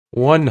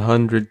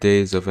100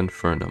 Days of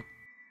Infernum.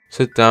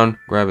 Sit down,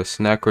 grab a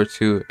snack or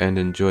two, and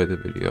enjoy the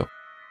video.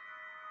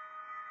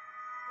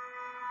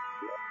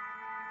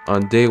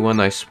 On day 1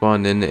 I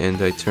spawn in and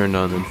I turn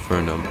on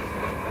Infernum.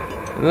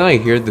 And then I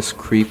hear this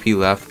creepy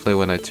laugh play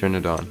when I turn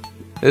it on.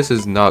 This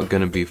is not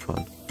gonna be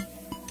fun.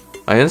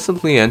 I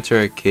instantly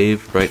enter a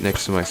cave right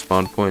next to my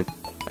spawn point.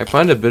 I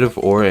find a bit of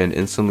ore and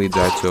instantly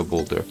die to a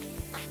boulder.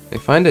 I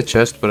find a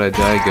chest, but I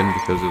die again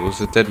because it was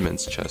a dead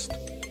man's chest.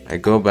 I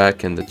go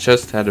back and the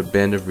chest had a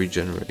band of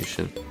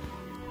regeneration.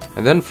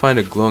 I then find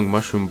a glowing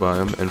mushroom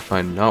biome and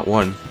find not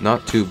 1,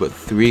 not 2, but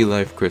 3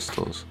 life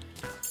crystals.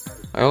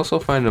 I also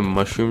find a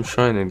mushroom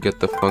shrine and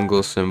get the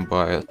fungal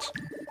symbiote.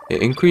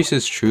 It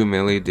increases true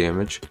melee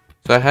damage,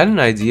 so I had an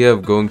idea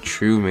of going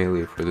true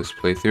melee for this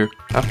playthrough.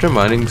 After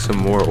mining some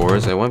more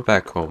ores, I went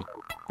back home.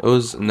 It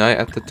was night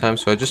at the time,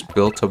 so I just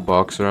built a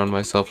box around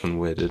myself and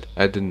waited.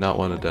 I did not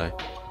want to die.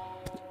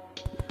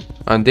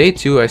 On day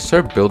 2, I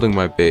start building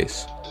my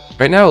base.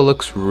 Right now it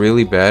looks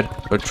really bad,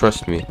 but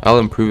trust me, I'll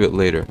improve it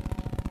later.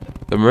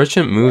 The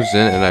merchant moves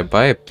in and I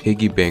buy a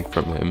piggy bank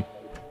from him.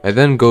 I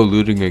then go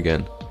looting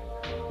again.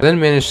 I then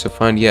manage to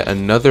find yet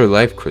another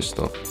life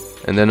crystal,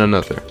 and then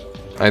another.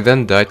 I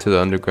then die to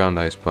the underground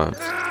ice biome.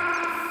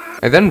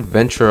 I then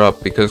venture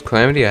up because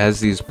Calamity has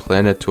these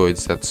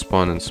planetoids that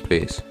spawn in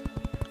space.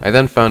 I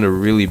then found a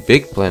really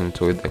big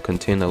planetoid that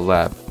contained a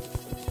lab.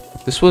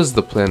 This was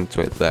the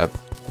planetoid lab.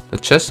 The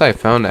chest I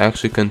found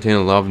actually contained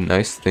a lot of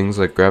nice things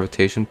like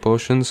gravitation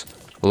potions,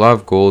 a lot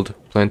of gold,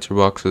 planter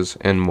boxes,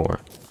 and more.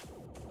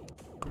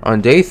 On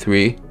day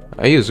 3,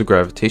 I use a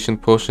gravitation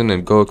potion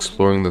and go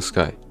exploring the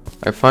sky.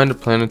 I find a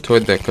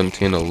planetoid that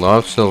contained a lot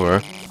of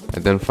silver. I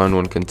then find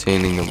one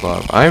containing a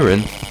lot of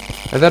iron.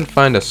 I then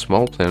find a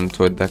small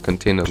planetoid that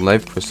contained a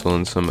life crystal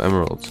and some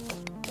emeralds.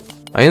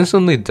 I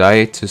instantly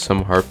die to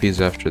some harpies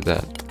after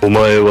that.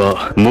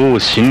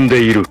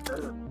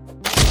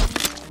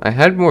 I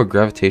had more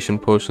gravitation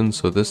potions,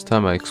 so this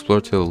time I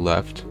explore to the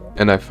left,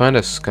 and I find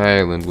a sky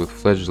island with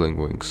fledgling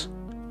wings.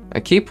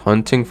 I keep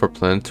hunting for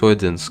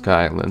planetoids and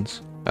sky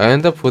islands. I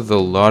end up with a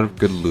lot of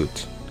good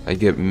loot. I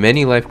get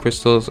many life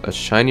crystals, a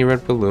shiny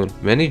red balloon,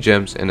 many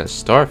gems, and a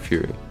star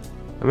fury.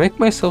 I make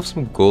myself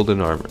some golden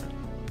armor.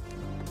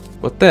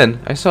 But then,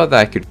 I saw that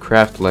I could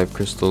craft life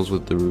crystals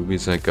with the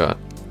rubies I got.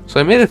 So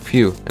I made a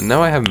few, and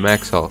now I have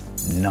max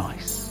health.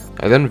 Nice.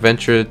 I then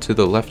venture to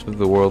the left of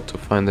the world to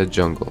find the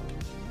jungle.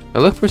 I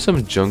look for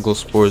some jungle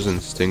spores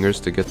and stingers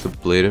to get the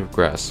blade of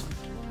grass.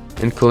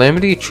 In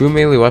Calamity, true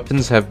melee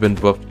weapons have been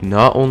buffed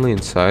not only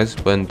in size,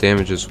 but in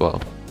damage as well.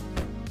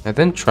 I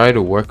then try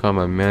to work on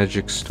my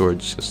magic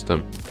storage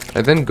system.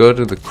 I then go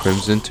to the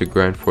Crimson to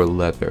grind for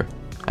leather.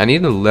 I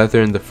needed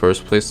leather in the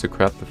first place to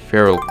craft the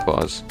feral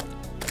claws.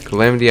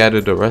 Calamity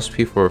added a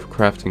recipe for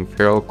crafting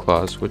feral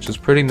claws, which is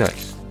pretty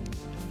nice.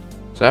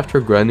 So after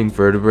grinding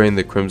vertebrae in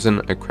the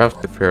Crimson, I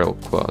craft the feral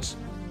claws.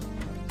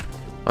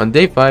 On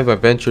day 5, I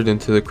ventured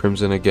into the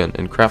Crimson again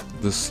and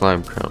crafted the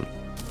slime crown.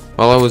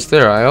 While I was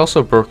there, I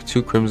also broke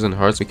 2 crimson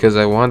hearts because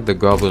I wanted the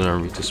goblin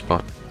army to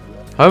spawn.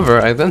 However,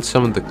 I then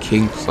summoned the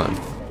king slime.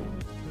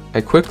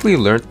 I quickly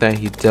learned that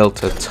he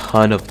dealt a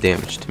ton of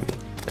damage to me,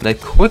 and I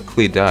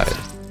quickly died.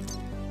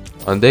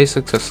 On day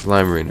 6, a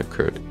slime rain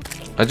occurred.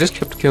 I just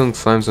kept killing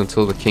slimes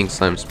until the king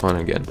slime spawned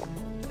again.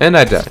 And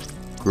I died.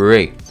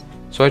 Great.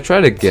 So I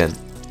tried again.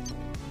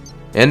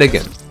 And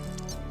again.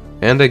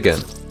 And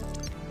again.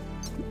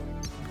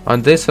 On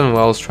day 7,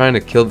 while I was trying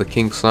to kill the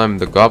king slime,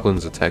 the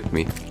goblins attacked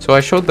me, so I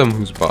showed them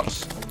who's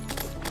boss.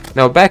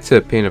 Now back to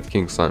the pain of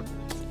king slime.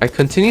 I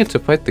continued to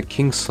fight the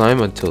king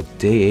slime until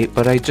day 8,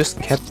 but I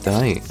just kept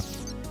dying.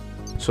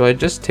 So I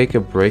just take a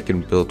break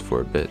and build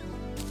for a bit.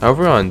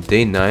 However, on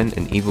day 9,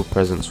 an evil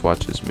presence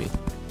watches me.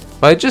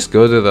 But I just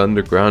go to the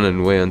underground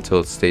and wait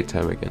until it's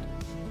daytime again.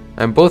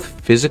 I'm both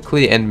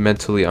physically and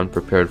mentally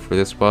unprepared for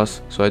this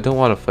boss, so I don't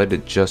want to fight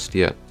it just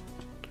yet.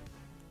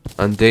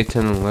 On day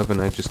 10 and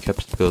 11, I just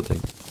kept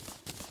building.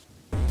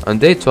 On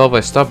day 12,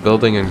 I stopped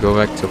building and go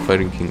back to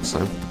fighting king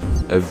slime.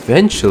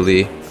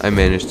 Eventually, I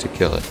managed to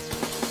kill it.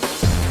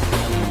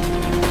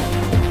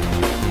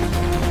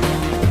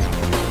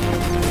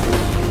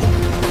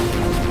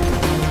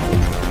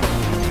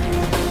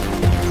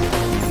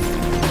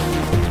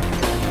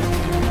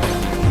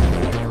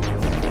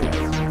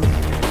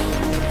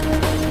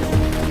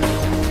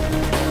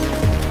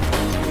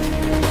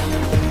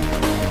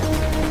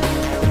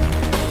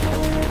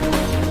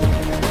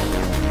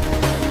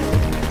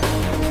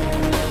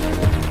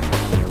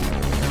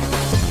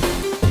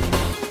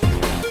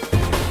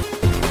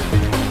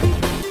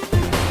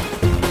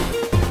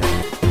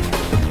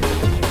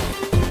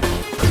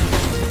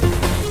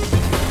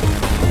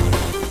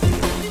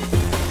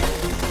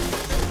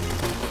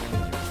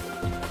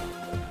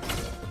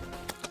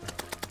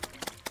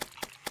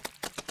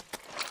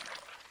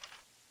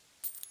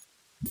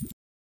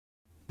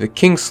 The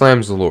King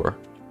Slime's lore.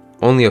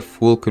 Only a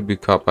fool could be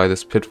caught by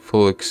this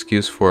pitiful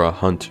excuse for a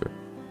hunter.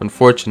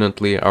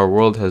 Unfortunately, our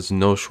world has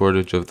no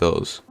shortage of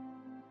those.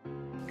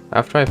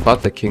 After I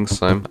fought the King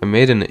Slime, I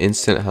made an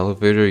instant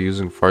elevator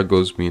using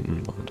Fargo's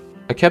Mutant mod.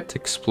 I kept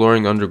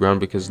exploring underground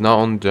because not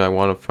only did I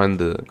want to find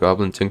the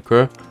Goblin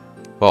Tinkerer,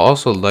 but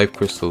also life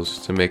crystals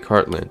to make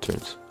heart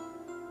lanterns.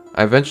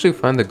 I eventually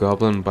find the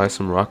Goblin and buy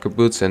some rocket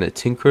boots and a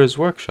Tinkerer's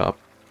workshop.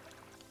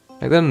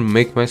 I then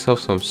make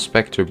myself some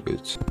Spectre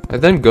boots. I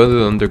then go to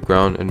the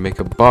underground and make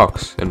a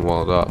box and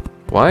wall it off.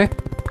 Why?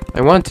 I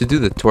want to do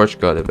the Torch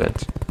God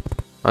event.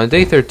 On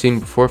day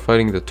 13, before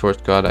fighting the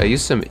Torch God, I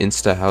used some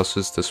insta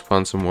houses to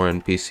spawn some more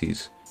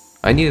NPCs.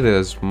 I needed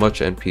as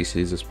much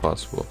NPCs as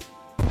possible.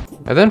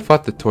 I then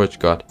fought the Torch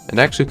God, and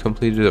actually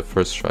completed it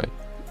first try.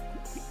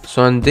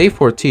 So on day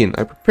 14,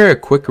 I prepare a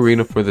quick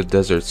arena for the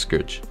Desert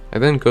Scourge. I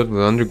then go to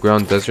the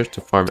underground desert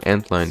to farm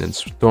Antline and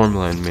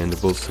Stormline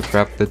mandibles to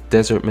craft the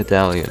Desert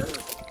Medallion.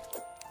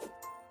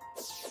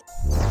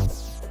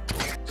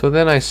 So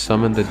then I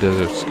summoned the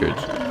Desert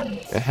Scourge.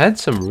 It had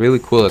some really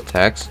cool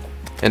attacks,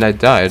 and I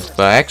died,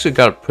 but I actually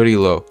got pretty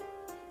low.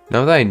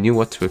 Now that I knew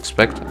what to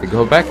expect, I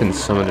go back and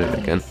summon it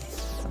again.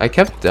 I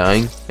kept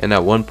dying, and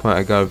at one point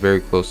I got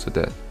very close to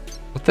death.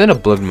 But then a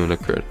blood moon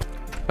occurred.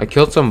 I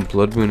killed some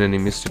blood moon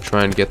enemies to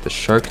try and get the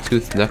shark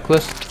tooth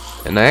necklace,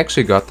 and I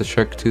actually got the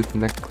shark tooth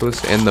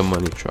necklace and the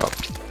money drop.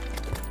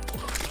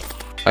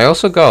 I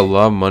also got a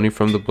lot of money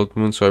from the blood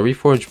moon, so I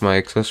reforged my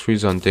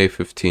accessories on day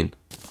 15.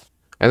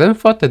 I then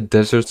fought the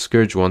Desert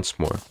Scourge once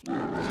more.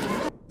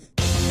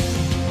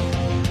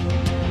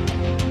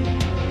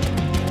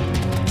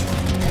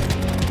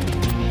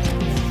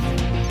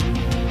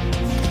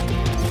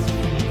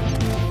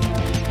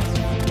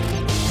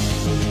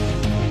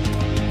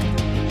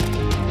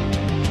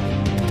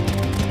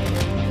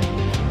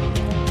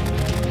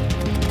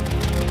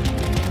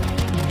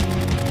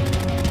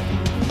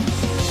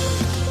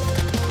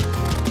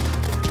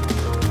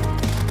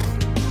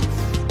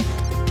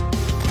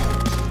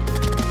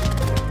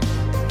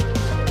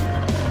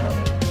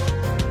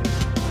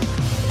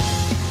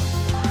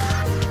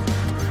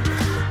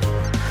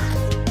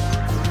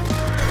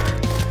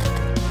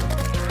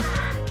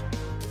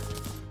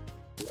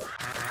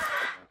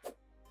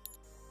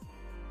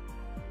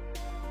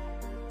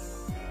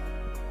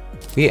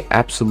 We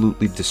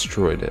absolutely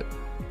destroyed it.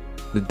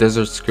 The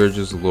Desert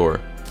Scourge's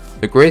lore.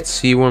 The great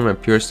sea worm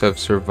appears to have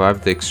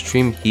survived the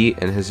extreme heat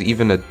and has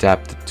even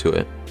adapted to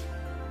it.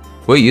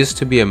 What used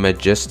to be a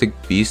majestic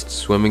beast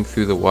swimming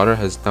through the water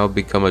has now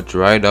become a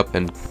dried up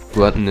and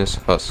gluttonous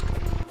husk,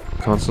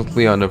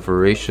 constantly on a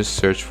voracious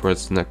search for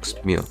its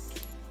next meal.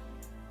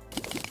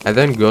 I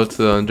then go to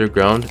the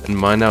underground and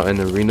mine out an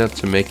arena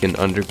to make an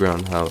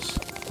underground house.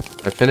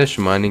 I finish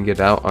mining it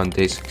out on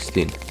day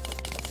 16.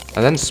 I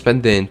then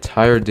spent the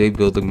entire day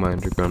building my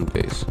underground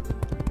base.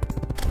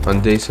 On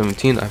day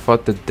 17, I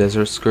fought the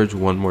Desert Scourge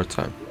one more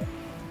time.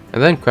 I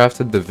then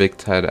crafted the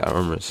Victide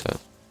armor set.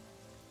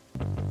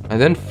 I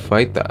then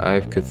fight the Eye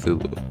of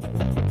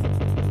Cthulhu.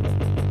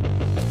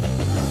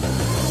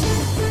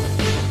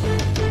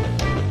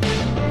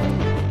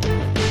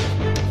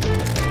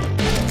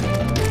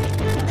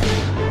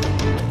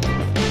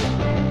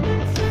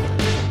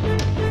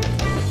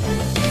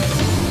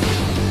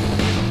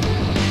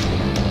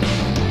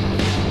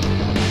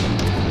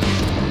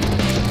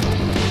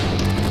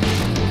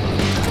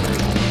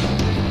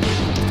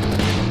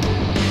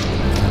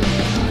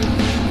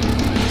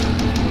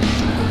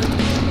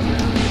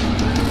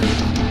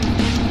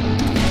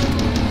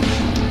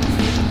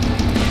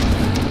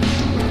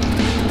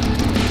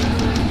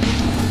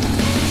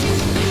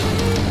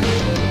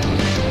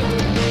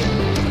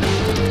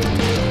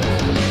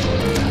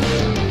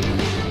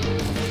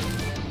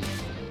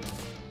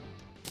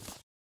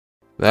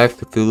 The Eye of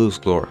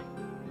Cthulhu's lore.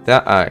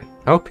 That eye,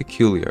 how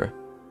peculiar.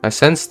 I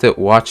sensed it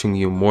watching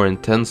you more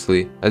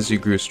intensely as you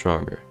grew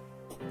stronger.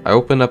 I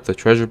opened up the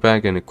treasure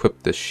bag and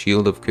equipped the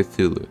Shield of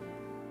Cthulhu.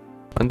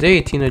 On day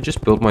 18, I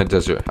just built my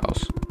desert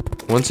house.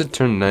 Once it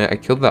turned night, I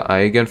killed the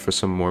eye again for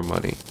some more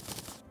money.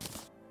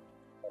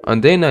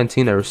 On day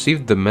 19, I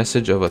received the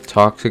message of a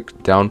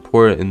toxic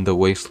downpour in the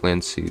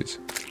wasteland seas.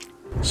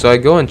 So I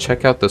go and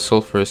check out the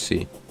sulfurous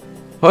sea.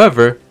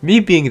 However, me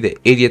being the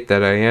idiot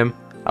that I am,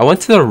 I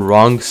went to the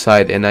wrong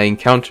side and I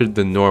encountered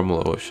the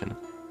normal ocean.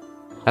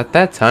 At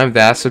that time, the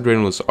acid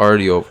rain was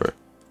already over,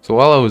 so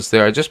while I was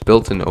there, I just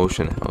built an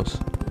ocean house.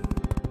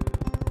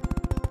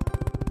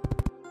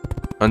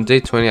 On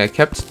day 20, I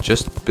kept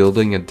just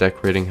building and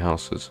decorating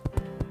houses.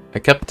 I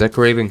kept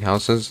decorating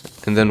houses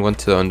and then went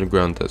to the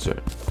underground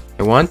desert.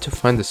 I wanted to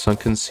find the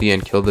sunken sea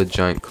and kill the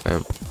giant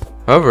clam.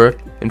 However,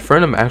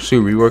 Infernum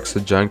actually reworks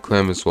the giant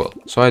clam as well,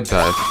 so I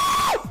died.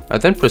 I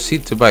then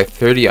proceed to buy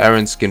 30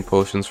 iron skin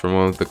potions from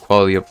one of the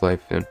quality of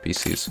life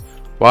NPCs.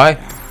 Why?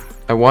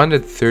 I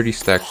wanted 30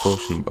 stack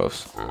potion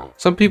buffs.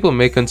 Some people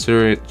may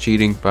consider it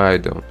cheating, but I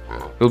don't.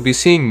 You'll be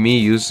seeing me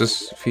use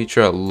this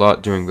feature a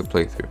lot during the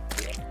playthrough.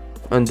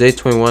 On day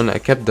 21, I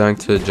kept dying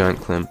to the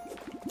giant clam.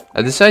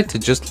 I decided to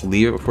just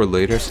leave it for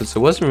later since it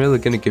wasn't really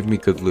going to give me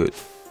good loot,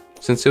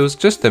 since it was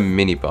just a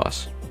mini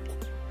boss.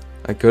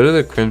 I go to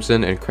the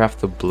Crimson and craft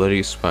the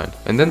Bloody Spine,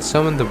 and then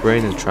summon the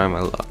Brain and try my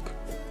luck.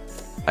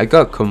 I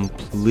got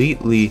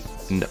completely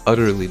and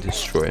utterly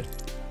destroyed.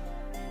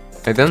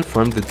 I then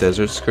farmed the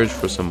Desert Scourge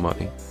for some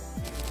money.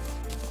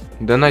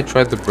 Then I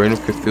tried the Brain of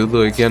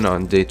Cthulhu again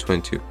on day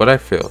 22, but I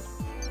failed.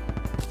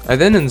 I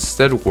then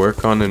instead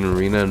work on an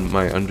arena in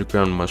my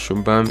underground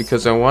mushroom biome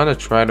because I want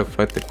to try to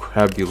fight the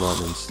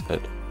Crabulon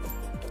instead.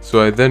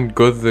 So I then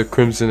go to the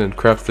Crimson and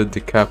craft the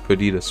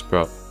Decapodita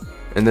sprout,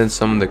 and then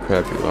summon the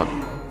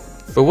Crabulon.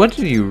 But what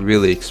did you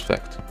really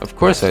expect? Of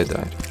course I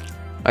died.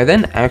 I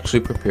then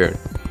actually prepared,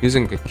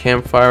 using a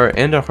campfire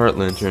and a heart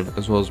lantern,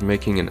 as well as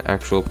making an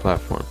actual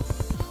platform.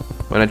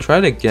 When I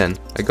tried again,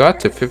 I got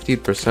to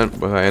 50%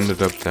 but I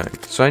ended up dying,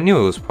 so I knew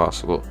it was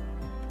possible.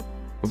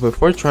 But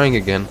before trying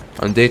again,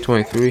 on day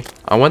 23,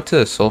 I went to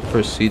the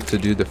Sulphur Seed to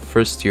do the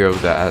first tier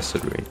of the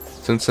Acid Rain,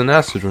 since an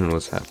Acid Rain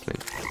was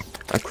happening.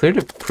 I cleared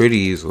it pretty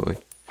easily.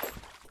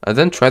 I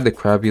then tried the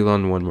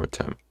Crabulon one more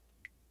time.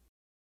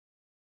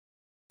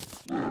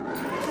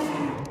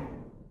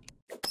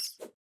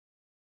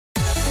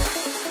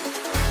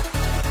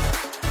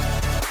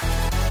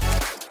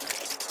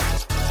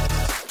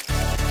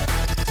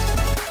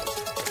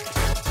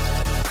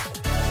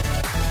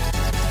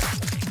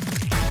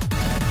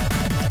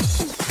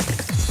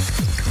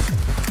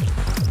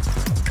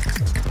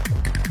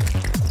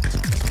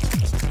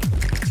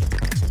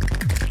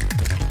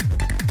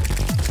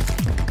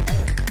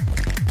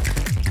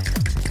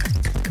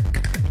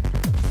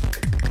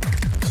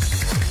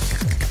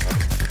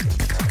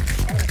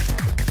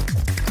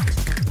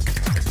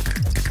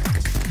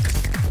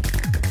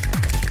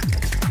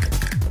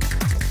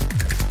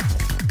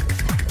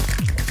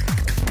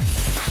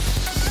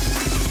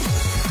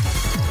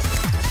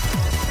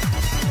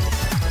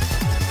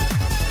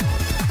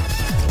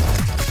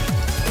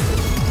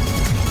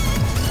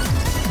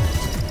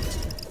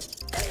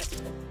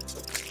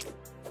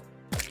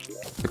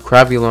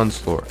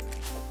 Crabulon's lore.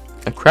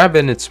 A crab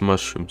and its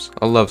mushrooms,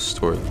 a love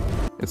story.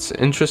 It's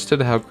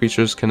interested how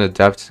creatures can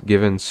adapt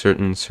given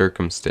certain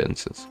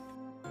circumstances.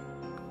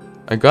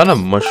 I got a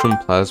mushroom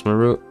plasma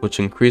root, which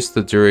increased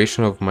the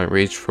duration of my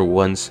rage for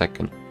 1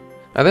 second.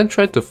 I then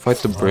tried to fight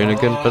the brain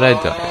again, but I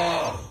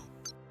died.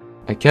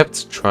 I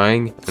kept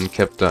trying and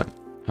kept dying.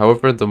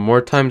 However, the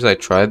more times I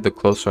tried, the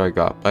closer I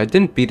got, but I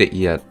didn't beat it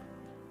yet.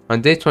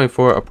 On day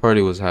 24, a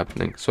party was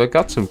happening, so I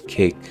got some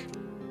cake.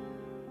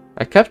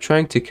 I kept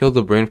trying to kill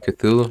the Brain of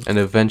Cthulhu, and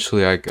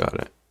eventually I got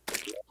it.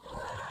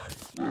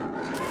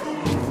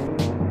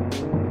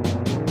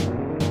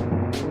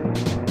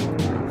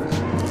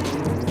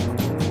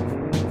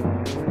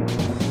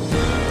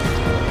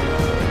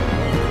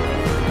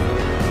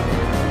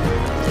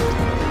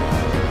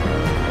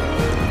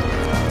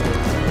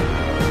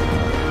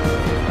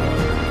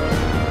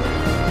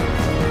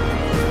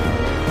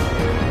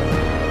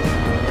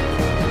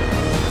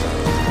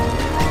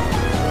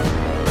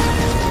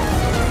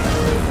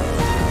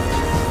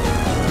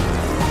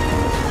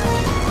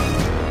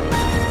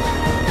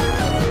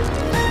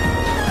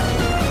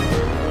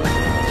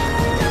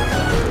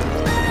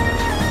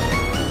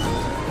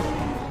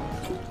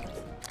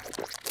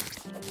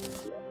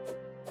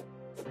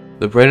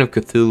 The Brain of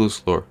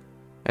Cthulhu's lore.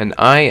 An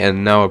eye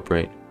and now a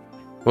brain.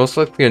 Most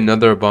likely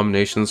another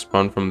abomination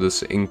spawned from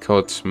this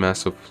incote's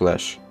massive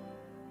flesh.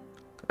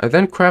 I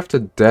then craft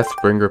a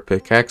Deathbringer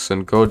pickaxe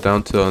and go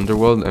down to the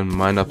underworld and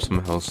mine up some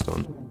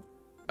hellstone.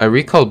 I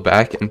recall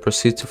back and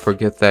proceed to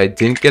forget that I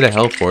didn't get a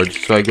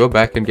hellforge, so I go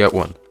back and get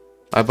one.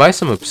 I buy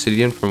some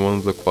obsidian from one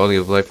of the quality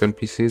of life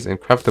NPCs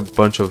and craft a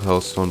bunch of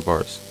hellstone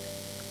bars.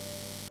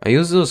 I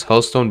use those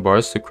hellstone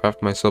bars to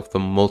craft myself the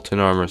molten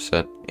armor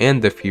set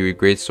and the Fury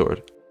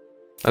greatsword.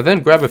 I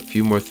then grab a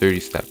few more 30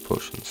 stack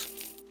potions.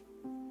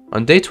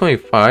 On day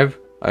 25,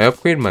 I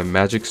upgrade my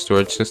magic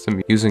storage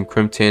system using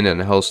Crimtane and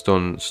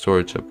Hellstone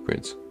storage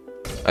upgrades.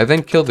 I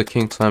then kill the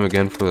King Slime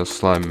again for the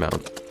slime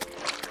mount.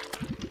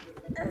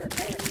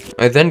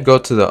 I then go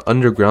to the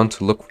underground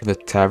to look for the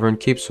tavern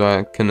keep so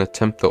I can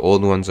attempt the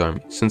Old One's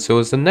army, since it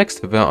was the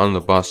next event on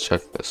the boss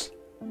checklist.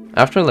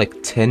 After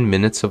like 10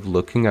 minutes of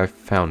looking, I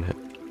found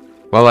him.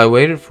 While I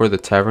waited for the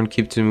tavern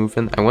keep to move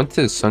in, I went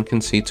to the sunken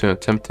sea to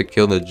attempt to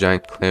kill the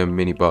giant clam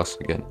mini boss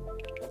again.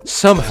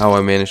 Somehow I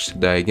managed to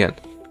die again.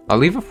 I'll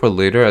leave it for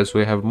later as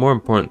we have more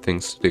important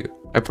things to do.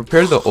 I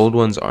prepared the Old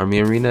One's army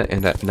arena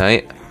and at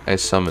night, I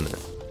summon it.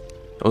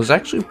 It was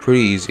actually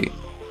pretty easy.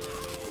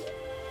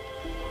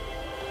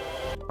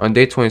 On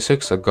day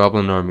 26, a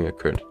goblin army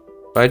occurred,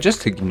 but I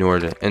just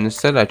ignored it and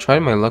instead I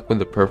tried my luck with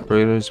the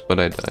perforators, but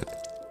I died.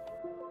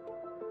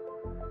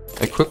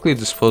 I quickly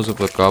dispose of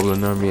the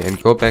goblin army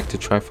and go back to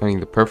try fighting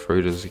the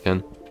perforators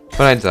again,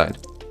 but I died.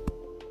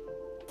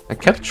 I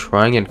kept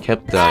trying and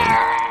kept dying.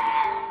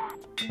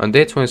 On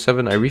day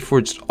 27, I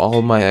reforged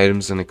all my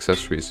items and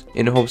accessories,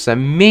 in hopes that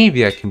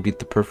maybe I can beat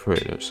the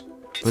perforators,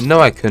 but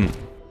no I couldn't.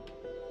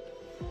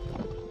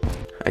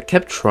 I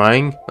kept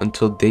trying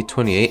until day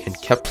 28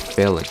 and kept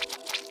failing.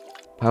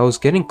 I was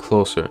getting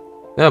closer,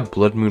 then a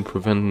blood moon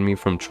prevented me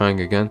from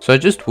trying again, so I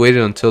just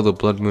waited until the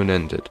blood moon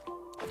ended.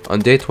 On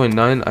day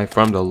 29, I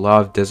farmed a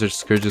lot of desert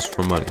scourges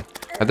for money.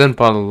 I then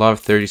bought a lot of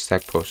 30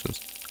 stack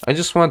potions. I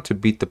just wanted to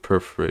beat the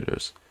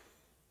perforators.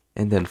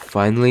 And then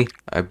finally,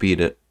 I beat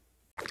it.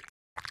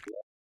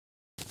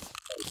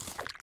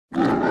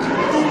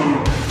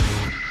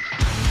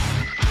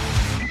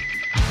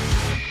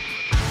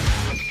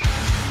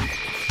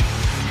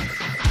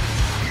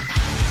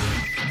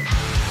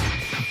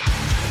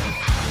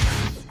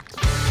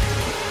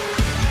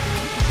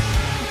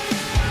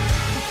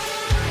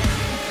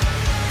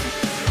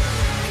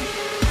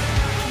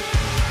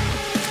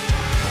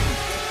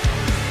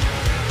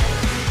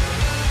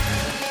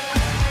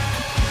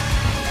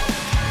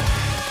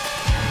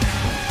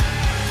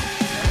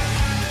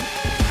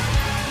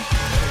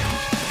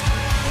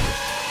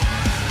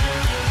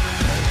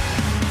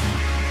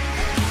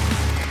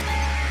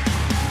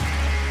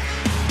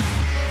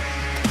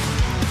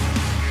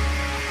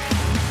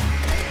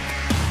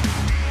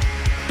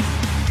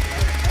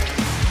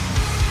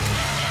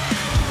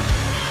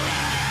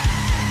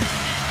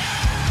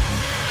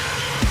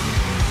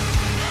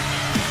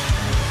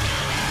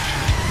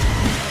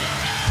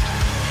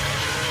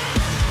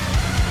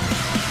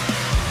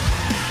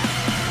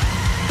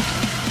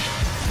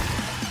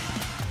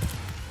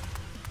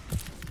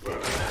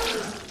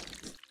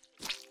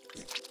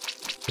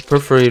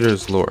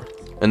 Perforator's lore.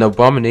 An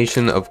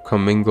abomination of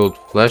commingled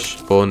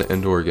flesh, bone,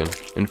 and organ,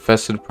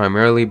 infested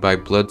primarily by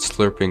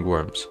blood-slurping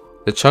worms.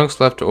 The chunks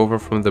left over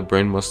from the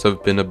brain must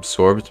have been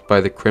absorbed by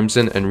the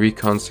Crimson and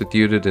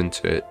reconstituted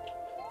into it.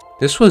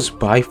 This was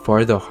by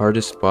far the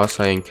hardest boss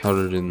I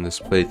encountered in this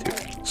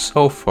playthrough,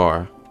 so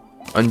far.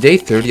 On day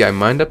 30 I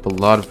mined up a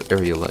lot of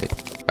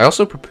aerialite. I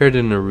also prepared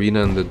an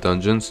arena in the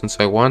dungeon since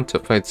I wanted to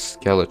fight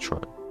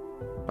Skeletron.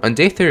 On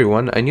day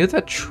 31 I knew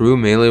that true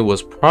melee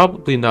was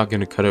probably not going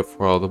to cut it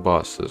for all the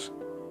bosses,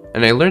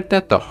 and I learned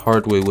that the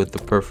hard way with the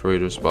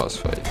Perforator's boss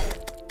fight.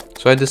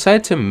 So I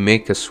decided to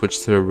make a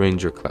switch to the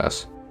Ranger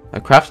class. I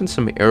crafted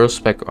some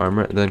Aerospec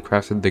armor and then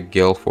crafted the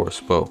Gale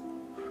Force bow.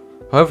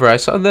 However, I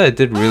saw that it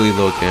did really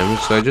low damage,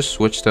 so I just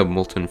switched to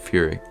Molten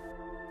Fury.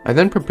 I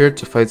then prepared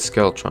to fight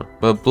Skeletron,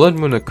 but Blood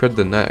Moon occurred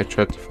the night I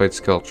tried to fight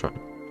Skeletron.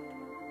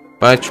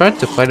 But I tried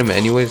to fight him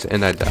anyways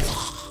and I died.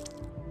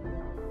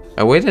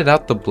 I waited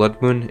out the Blood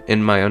Moon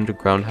in my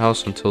underground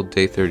house until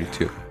day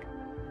 32.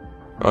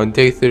 On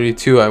day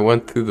 32 I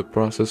went through the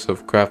process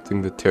of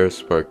crafting the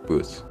TerraSpark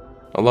boots.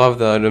 A lot of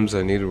the items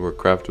I needed were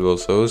craftable,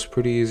 so it was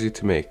pretty easy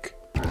to make.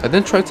 I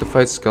then tried to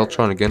fight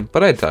Skeletron again,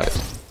 but I died.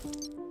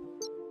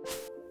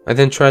 I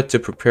then tried to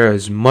prepare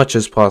as much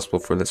as possible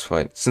for this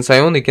fight, since I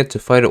only get to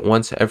fight it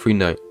once every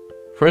night.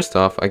 First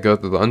off, I go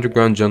to the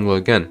underground jungle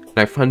again, and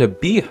I find a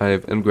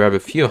beehive and grab a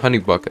few honey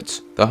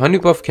buckets. The honey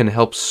buff can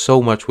help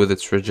so much with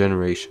its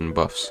regeneration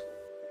buffs.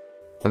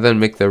 I then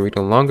make the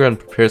arena longer and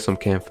prepare some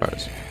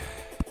campfires.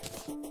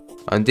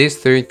 On days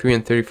 33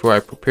 and 34 I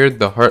prepared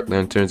the heart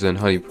lanterns and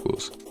honey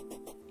pools.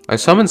 I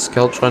summoned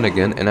Skeletron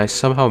again and I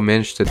somehow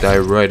managed to die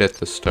right at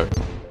the start.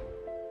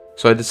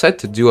 So I decided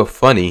to do a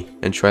funny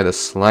and try the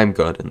Slime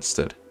God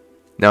instead.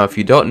 Now if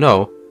you don't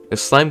know, the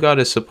Slime God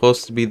is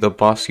supposed to be the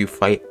boss you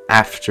fight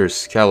after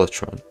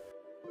Skeletron.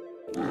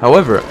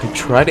 However, I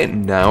tried it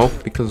now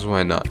because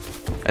why not?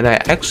 And I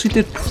actually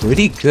did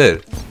pretty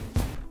good.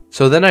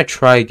 So then I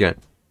try again.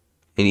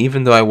 And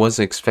even though I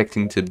wasn't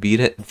expecting to beat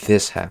it,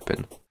 this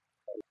happened.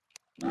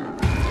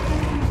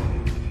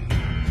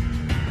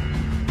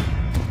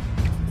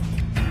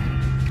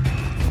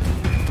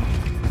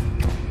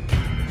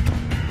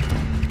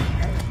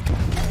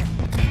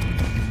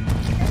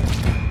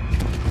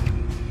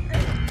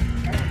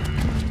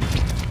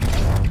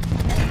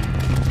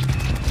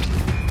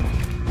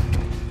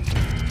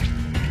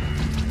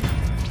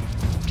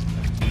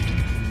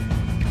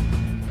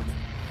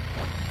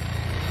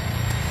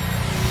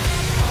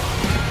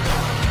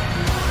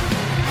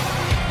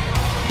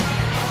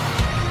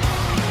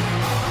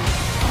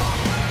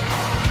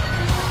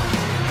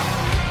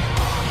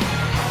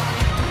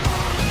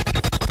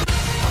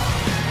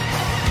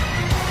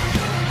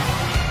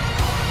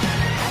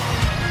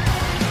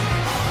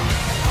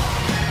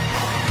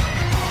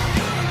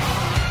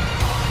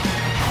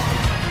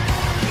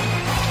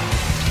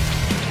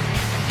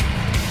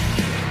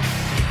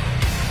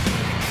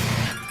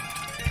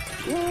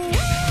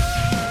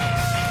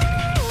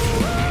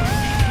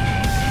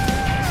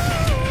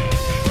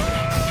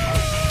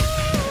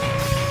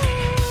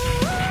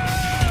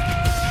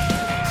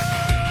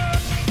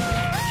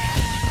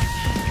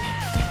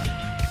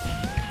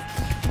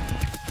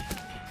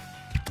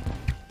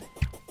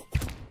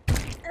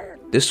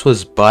 This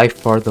was by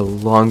far the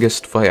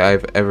longest fight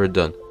I've ever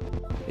done.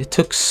 It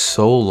took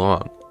so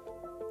long.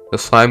 The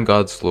Slime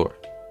God's lore.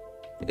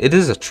 It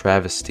is a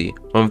travesty,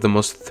 one of the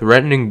most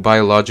threatening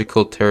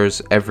biological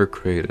terrors ever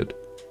created.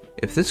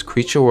 If this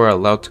creature were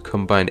allowed to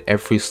combine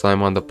every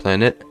slime on the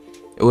planet,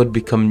 it would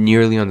become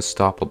nearly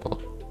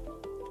unstoppable.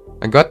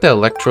 I got the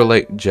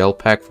electrolyte gel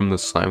pack from the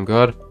Slime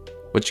God,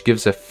 which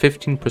gives a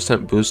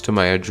 15% boost to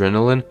my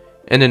adrenaline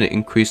and an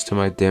increase to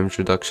my damage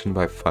reduction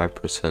by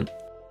 5%.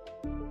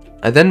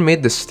 I then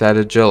made the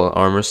Statagel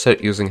armor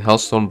set using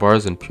Hellstone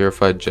bars and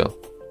purified gel.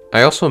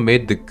 I also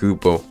made the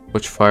Goobo,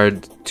 which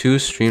fired 2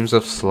 streams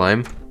of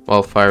slime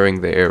while firing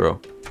the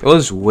arrow. It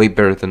was way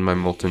better than my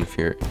Molten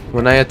Fury.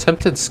 When I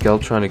attempted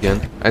Skeletron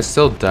again, I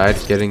still died,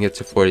 getting it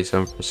to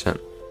 47%.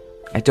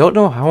 I don't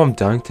know how I'm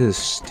dying to this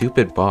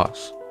stupid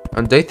boss.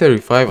 On day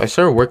 35, I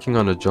started working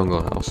on a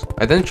jungle house.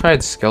 I then tried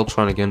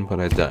Skeletron again,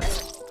 but I died.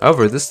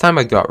 However, this time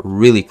I got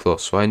really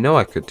close, so I know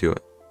I could do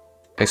it.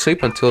 I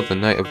sleep until the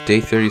night of day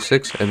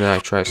 36 and then I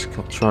try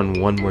Skeletron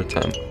one more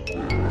time.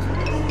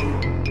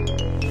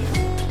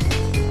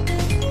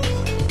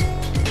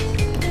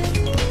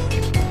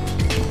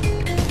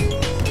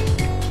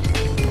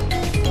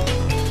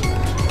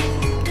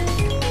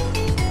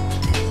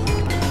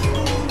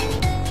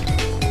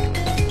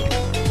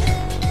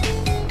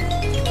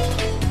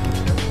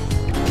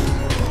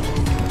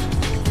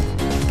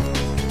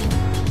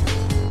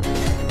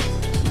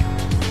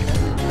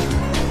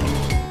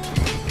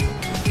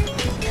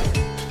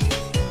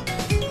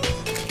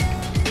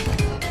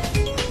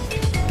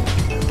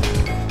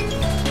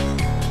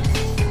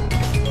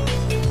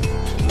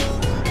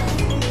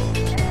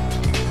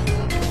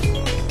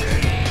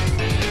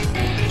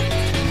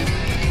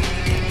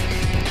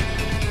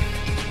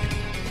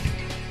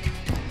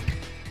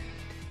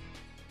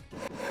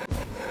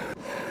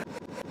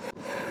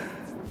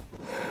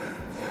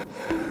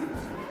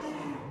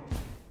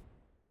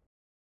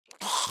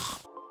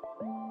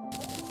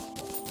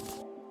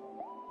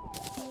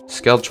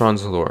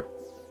 Skeletron's Lore.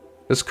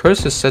 This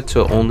curse is said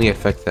to only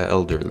affect the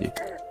elderly.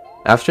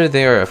 After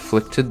they are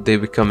afflicted, they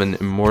become an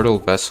immortal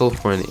vessel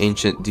for an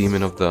ancient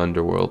demon of the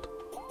underworld.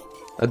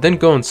 I then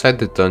go inside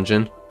the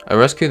dungeon, I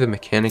rescue the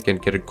mechanic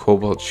and get a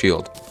cobalt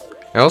shield.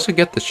 I also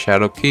get the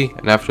shadow key,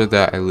 and after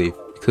that I leave,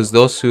 because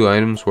those two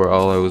items were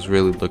all I was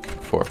really looking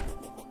for.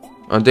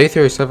 On day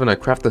 37 I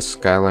craft the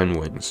skyline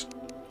wings,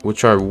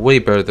 which are way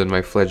better than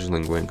my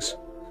fledgling wings.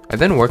 I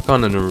then work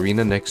on an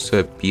arena next to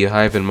a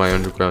beehive in my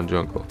underground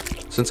jungle.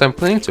 Since I'm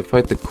planning to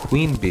fight the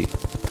queen bee,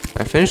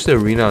 I finished the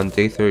arena on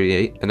day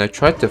 38 and I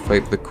tried to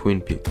fight the queen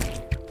bee.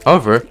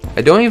 However,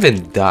 I don't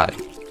even die.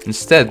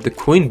 Instead, the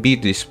queen bee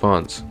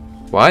despawns.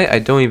 Why? I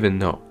don't even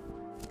know.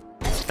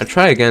 I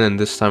try again and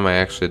this time I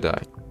actually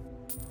die.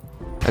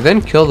 I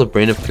then kill the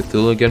Brain of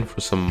Cthulhu again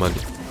for some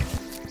money.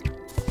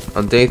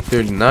 On day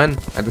 39,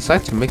 I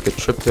decide to make a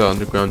trip to the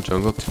underground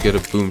jungle to get a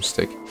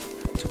boomstick,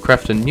 to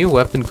craft a new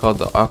weapon called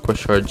the Aqua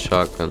Shard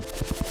Shotgun.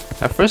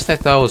 At first I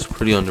thought it was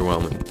pretty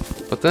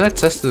underwhelming, but then I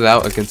tested it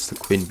out against the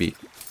queen bee,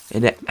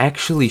 and it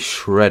actually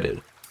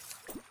shredded.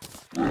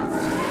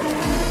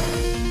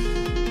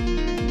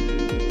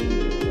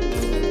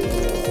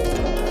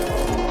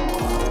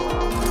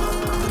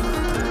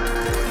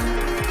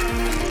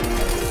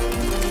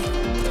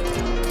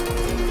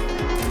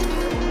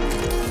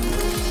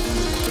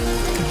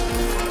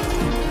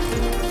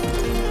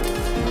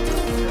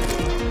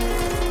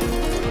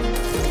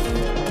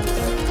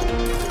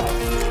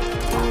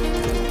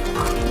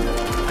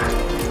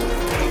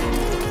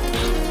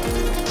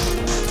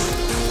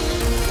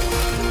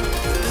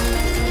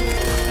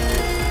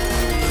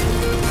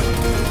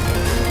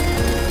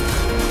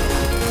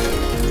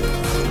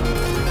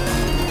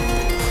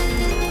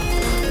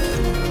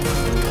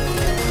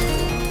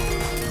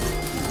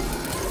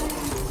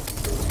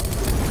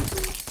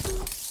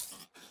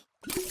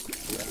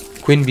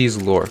 Queen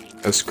bees lore.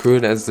 As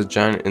crude as the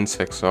giant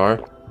insects are,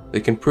 they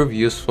can prove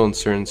useful in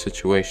certain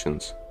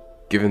situations,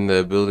 given the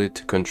ability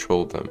to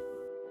control them.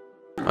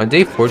 On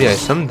day 40 I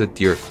summoned the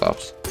deer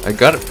clops. I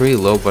got it pretty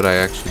low but I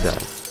actually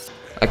died.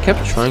 I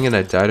kept trying and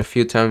I died a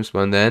few times,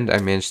 but in the end I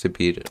managed to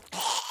beat it.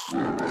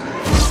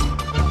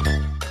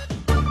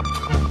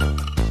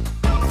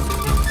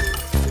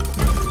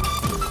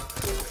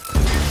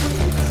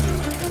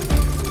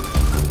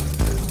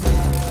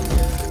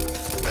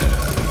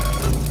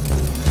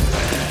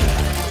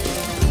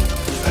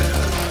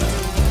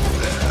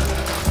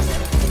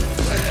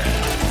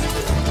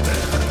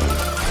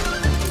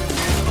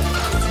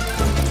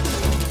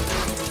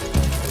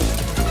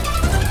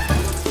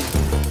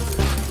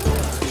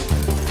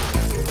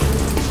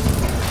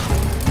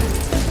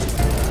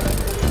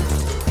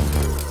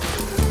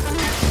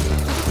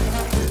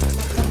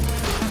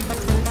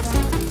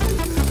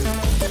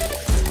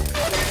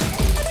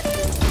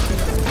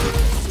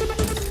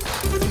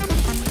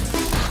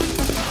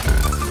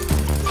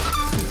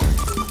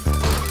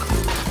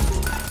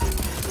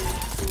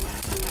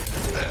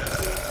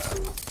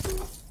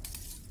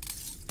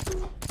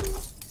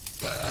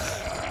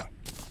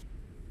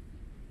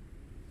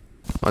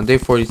 On day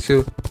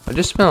 42, I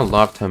just spent a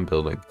lot of time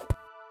building.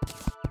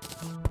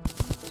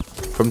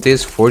 From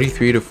days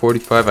 43 to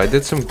 45, I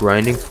did some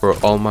grinding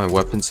for all my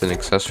weapons and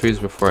accessories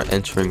before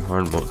entering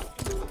hard mode.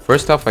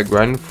 First off, I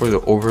grinded for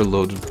the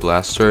overloaded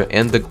blaster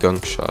and the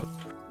gunk shot,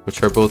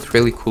 which are both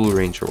really cool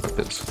ranger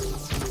weapons.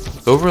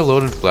 The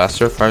overloaded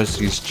blaster fires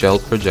these gel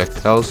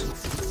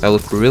projectiles that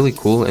look really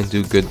cool and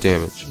do good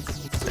damage,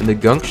 and the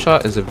gunk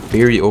shot is a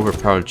very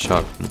overpowered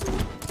shotgun.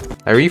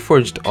 I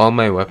reforged all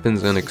my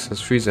weapons and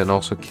accessories and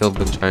also killed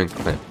the giant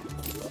clan.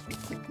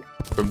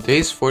 From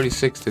days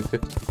 46 to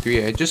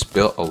 53, I just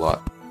built a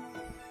lot.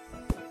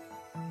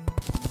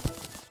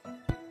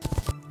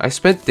 I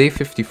spent day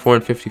 54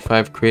 and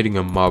 55 creating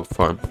a mob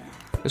farm.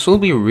 This will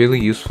be really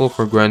useful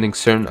for grinding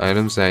certain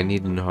items that I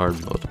need in hard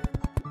mode.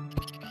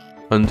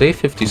 On day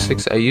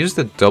 56, I used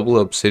the double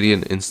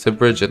obsidian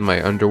insta-bridge in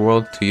my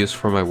underworld to use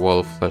for my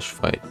wall of flesh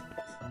fight.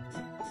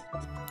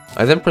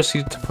 I then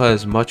proceeded to put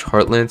as much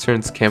heart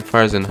lanterns,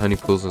 campfires, and honey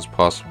pools as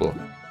possible.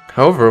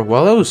 However,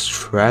 while I was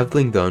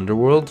traveling the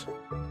underworld,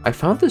 I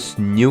found this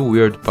new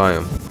weird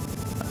biome.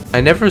 I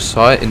never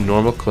saw it in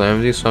normal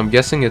Calamity, so I'm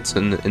guessing it's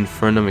an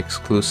Infernum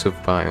exclusive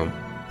biome.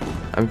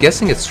 I'm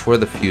guessing it's for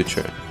the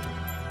future.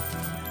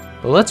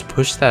 But let's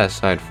push that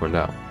aside for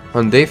now.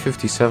 On day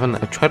 57, I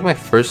tried my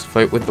first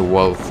fight with the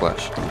wall of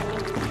flesh.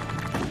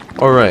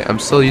 Alright, I'm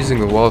still using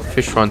the wall of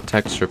fishron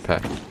texture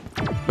pack.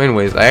 But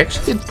anyways, I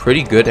actually did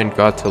pretty good and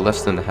got to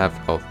less than half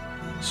health,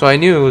 so I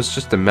knew it was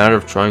just a matter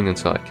of trying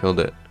until I killed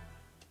it.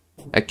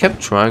 I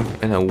kept trying,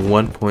 and at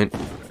one point,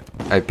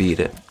 I beat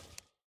it.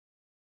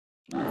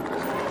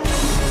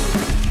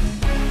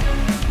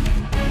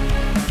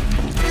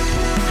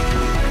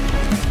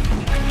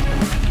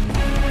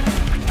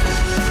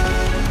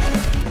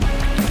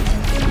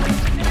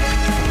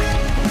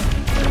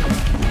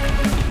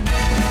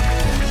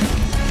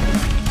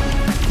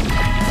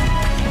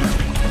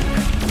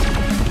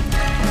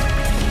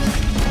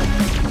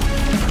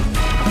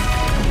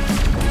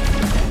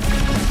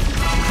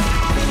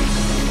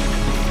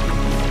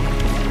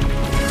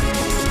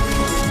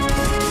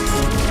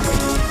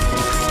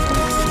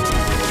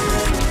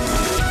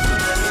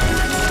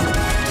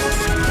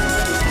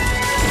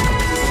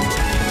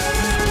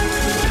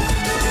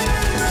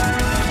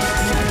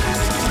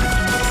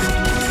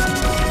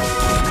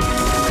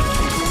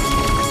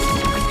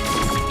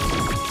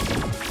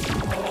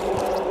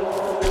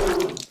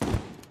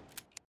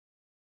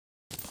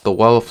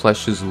 Wall of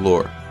Flesh's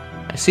lore.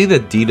 I see the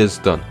deed is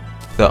done.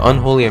 The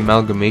unholy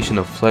amalgamation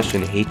of flesh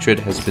and hatred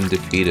has been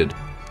defeated.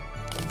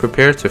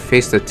 Prepare to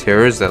face the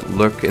terrors that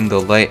lurk in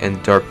the light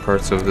and dark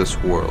parts of this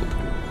world.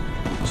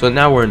 So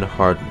now we're in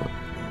hard mode.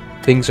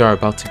 Things are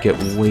about to get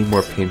way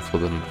more painful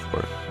than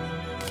before.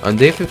 On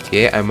day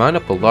 58, I mined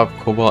up a lot of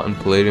cobalt and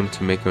palladium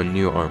to make a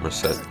new armor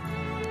set.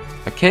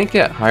 I can't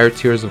get higher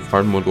tiers of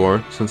hard mode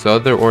ore since the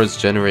other ores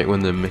generate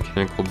when the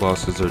mechanical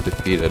bosses are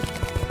defeated.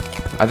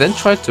 I then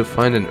tried to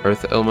find an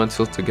earth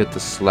elemental to get the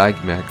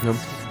slag magnum,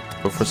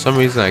 but for some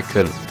reason I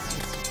couldn't.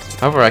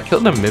 However, I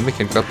killed a mimic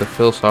and got the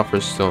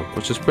philosopher's stone,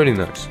 which is pretty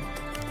nice.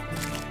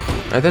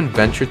 I then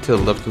ventured to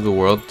the left of the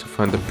world to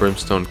find the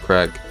brimstone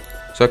crag,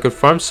 so I could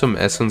farm some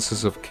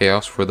essences of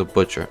chaos for the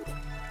butcher,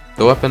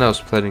 the weapon I was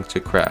planning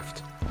to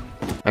craft.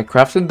 I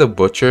crafted the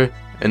butcher,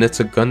 and it's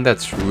a gun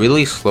that's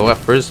really slow at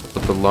first,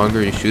 but the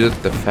longer you shoot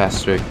it, the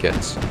faster it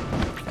gets.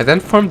 I then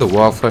farmed the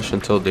wall flesh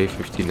until day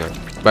 59,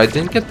 but I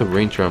didn't get the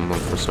ranger emblem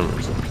for some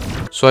reason.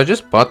 So I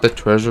just bought the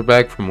treasure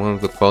bag from one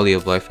of the quality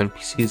of life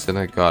NPCs and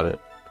I got it.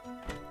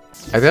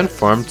 I then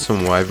farmed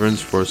some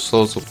wyverns for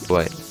souls of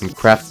flight and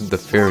crafted the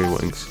fairy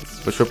wings,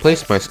 which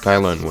replaced my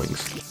skyline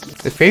wings.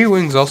 The fairy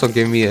wings also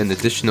gave me an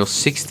additional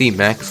 60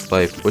 max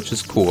life, which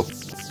is cool.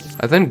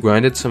 I then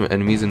grinded some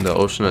enemies in the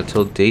ocean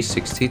until day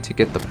 60 to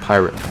get the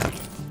pirate map.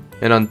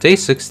 And on day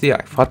 60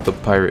 I fought the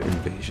pirate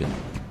invasion.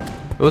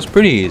 It was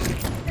pretty easy.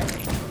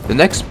 The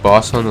next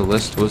boss on the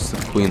list was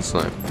the queen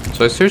slime,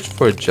 so I searched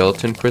for a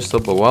gelatin crystal,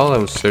 but while I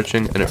was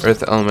searching, an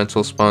earth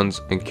elemental spawns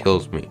and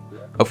kills me.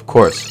 Of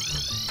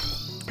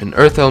course, an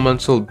earth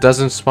elemental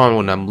doesn't spawn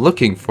when I'm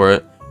looking for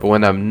it, but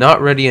when I'm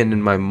not ready and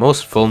in my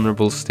most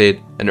vulnerable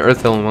state, an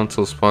earth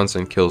elemental spawns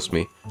and kills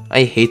me.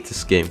 I hate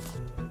this game.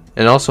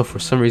 And also, for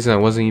some reason, I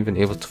wasn't even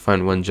able to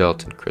find one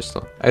gelatin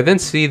crystal. I then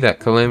see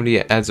that Calamity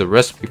adds a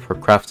recipe for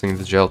crafting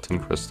the gelatin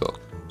crystal,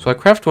 so I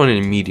craft one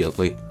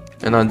immediately.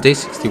 And on day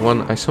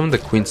 61, I summoned the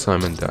queen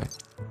slime and died.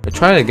 I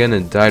tried again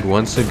and died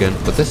once again,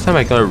 but this time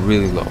I got it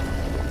really low.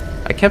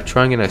 I kept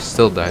trying and I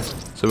still died,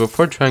 so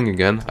before trying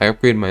again, I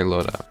upgraded my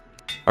loadout.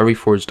 I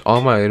reforged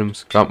all my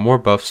items, got more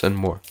buffs and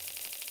more.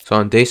 So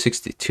on day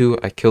 62,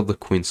 I killed the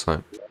queen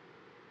slime.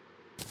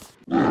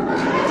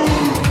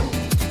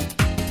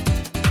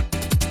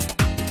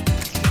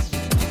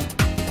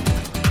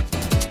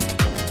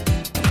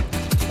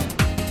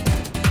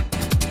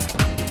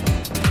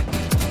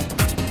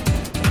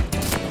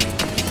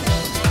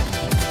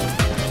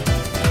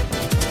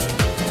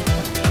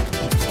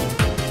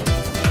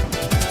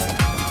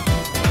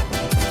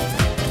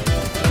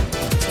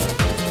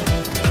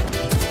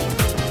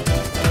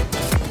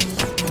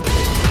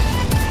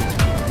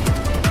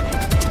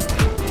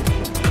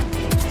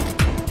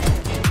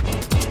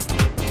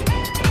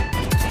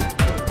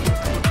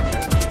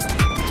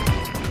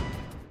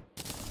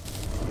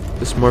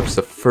 This marks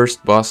the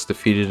first boss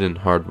defeated in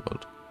hard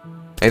mode.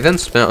 I then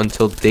spent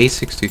until day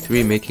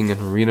 63 making an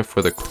arena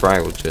for the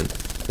cryogen,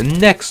 the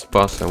next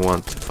boss I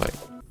want to fight.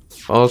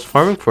 While I was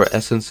farming for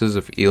essences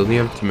of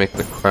helium to make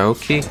the cryo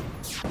key,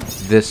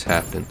 this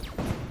happened.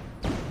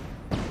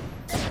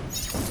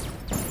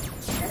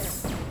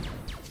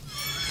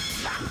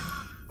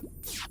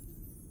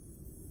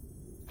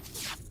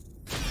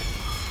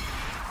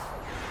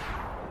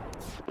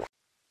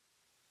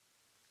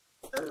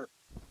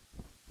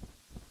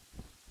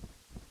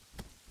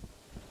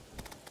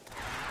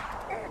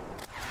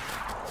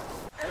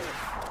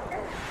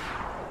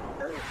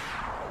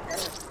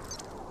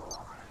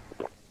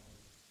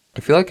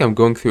 I feel like I'm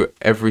going through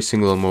every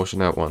single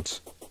emotion at once.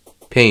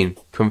 Pain,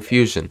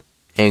 confusion,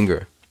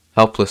 anger,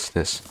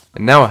 helplessness,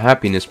 and now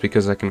happiness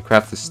because I can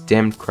craft this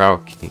damned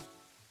cryo key.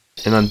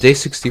 And on day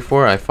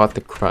 64 I fought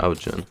the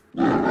cryogen.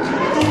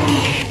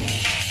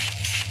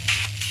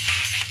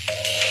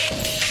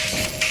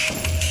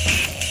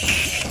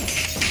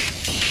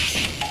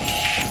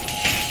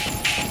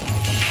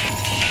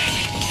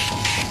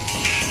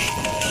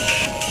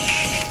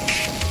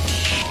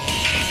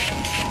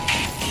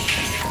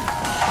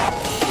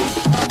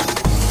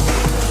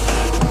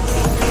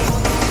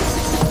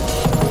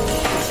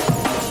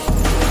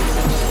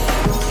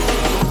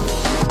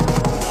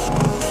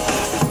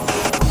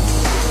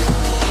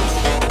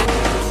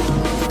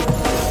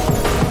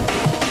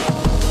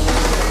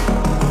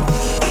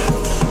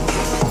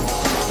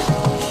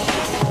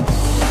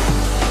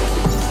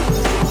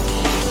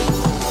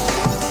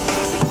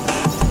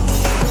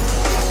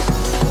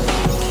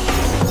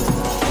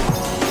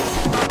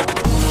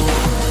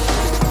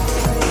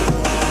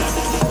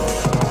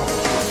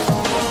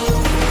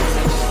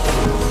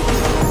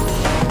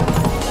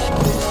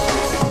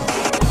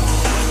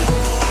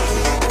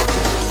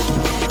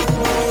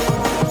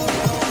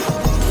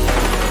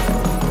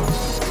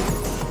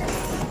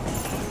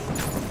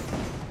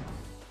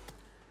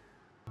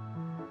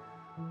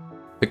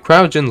 The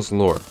cryogen's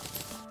lore.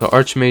 The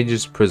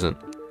Archmage's prison.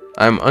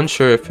 I am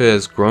unsure if it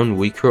has grown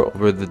weaker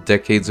over the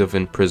decades of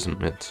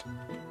imprisonment.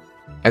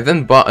 I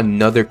then bought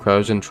another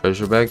cryogen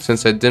treasure bag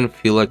since I didn't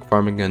feel like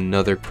farming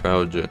another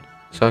cryogen,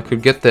 so I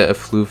could get the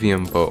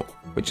effluvium bow.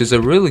 which is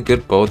a really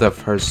good bow that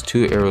fires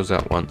 2 arrows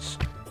at once.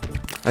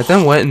 I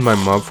then went in my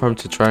mob farm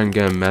to try and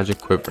get a magic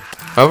quiver.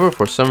 However,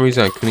 for some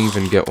reason I couldn't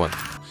even get one.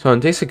 So on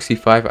day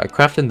 65, I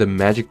crafted the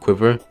magic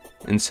quiver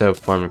instead of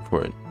farming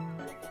for it.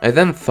 I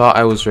then thought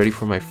I was ready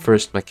for my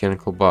first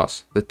mechanical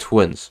boss, the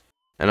twins.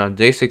 And on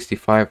day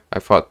 65, I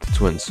fought the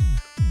twins.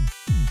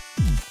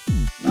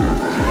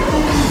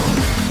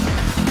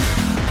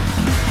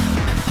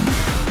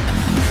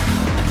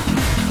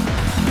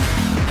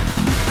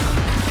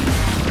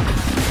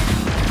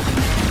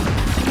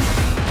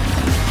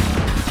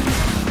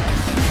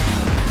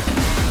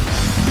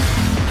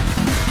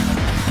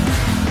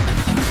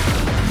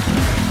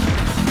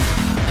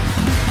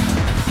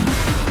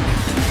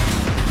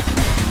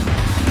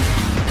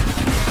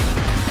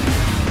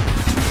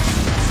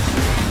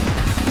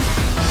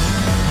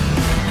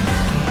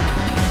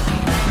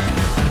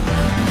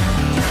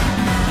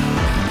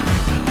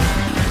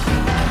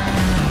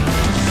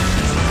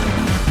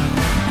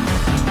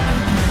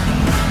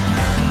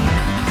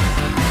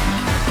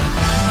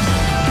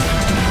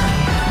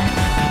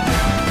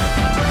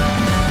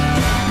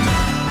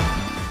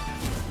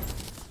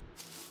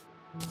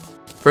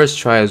 First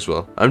try as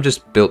well, I'm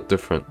just built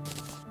different.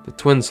 The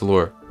twins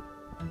lore.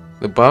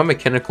 The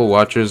biomechanical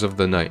watchers of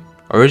the night,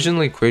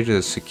 originally created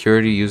as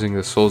security using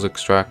the souls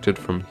extracted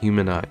from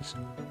human eyes.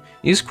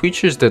 These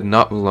creatures did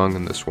not belong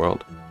in this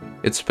world.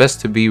 It's best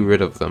to be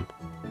rid of them.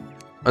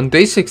 On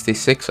day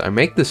 66, I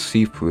make the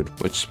seafood,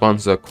 which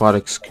spawns the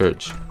aquatic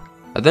scourge.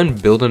 I then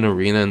build an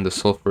arena in the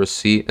sulfurous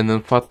sea and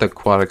then fought the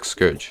aquatic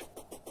scourge.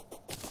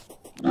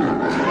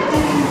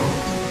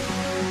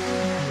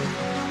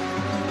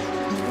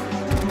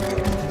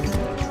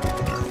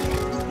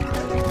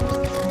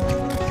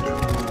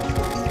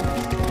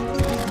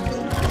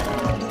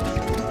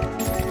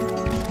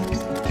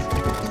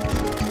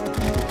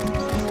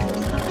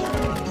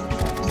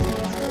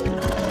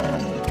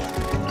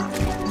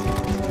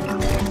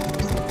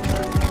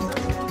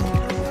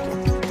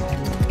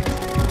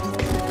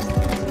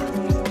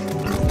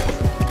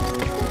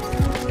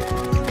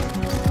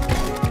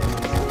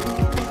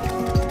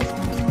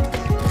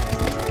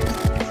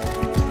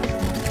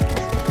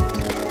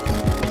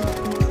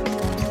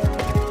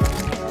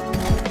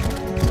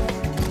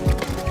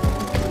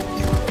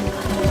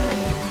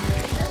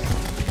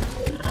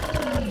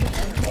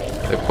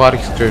 The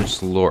aquatic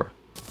scourge lore.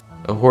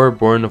 A horror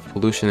born of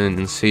pollution and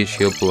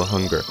insatiable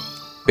hunger.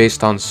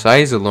 Based on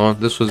size alone,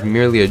 this was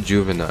merely a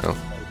juvenile.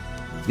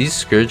 These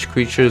scourge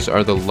creatures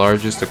are the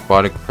largest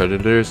aquatic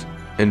predators,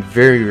 and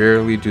very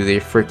rarely do they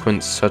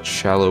frequent such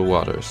shallow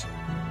waters.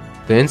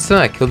 The instant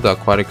I killed the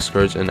aquatic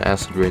scourge, an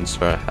acid rain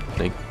started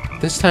happening.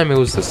 This time it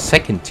was the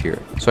second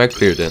tier, so I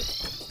cleared it.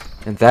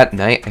 And that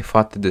night I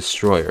fought the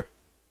destroyer.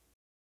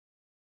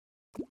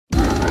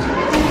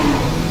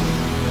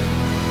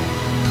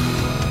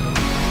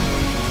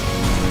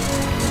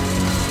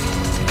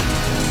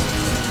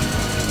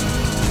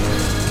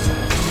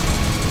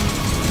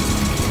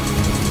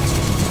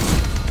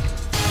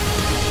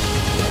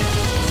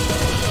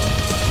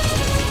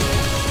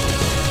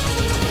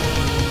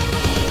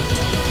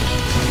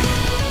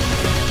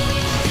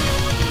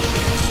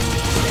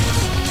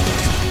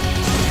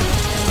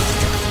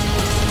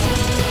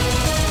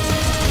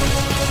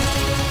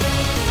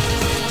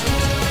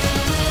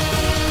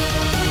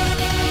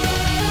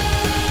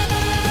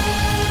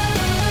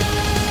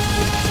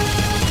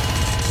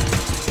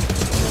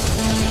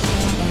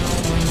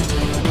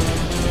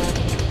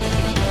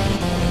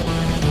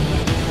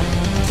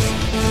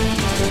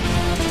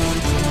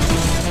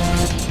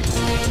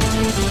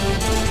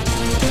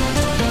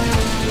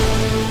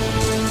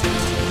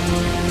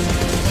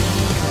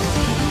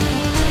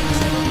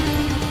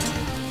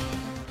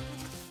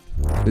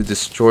 The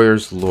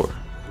Destroyer's lore.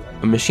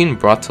 A machine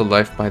brought to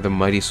life by the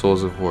mighty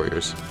souls of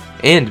warriors,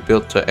 and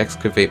built to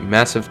excavate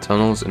massive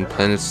tunnels and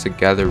planets to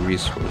gather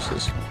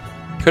resources.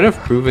 Could have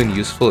proven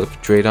useful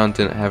if Draydon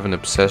didn't have an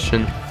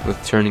obsession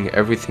with turning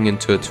everything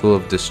into a tool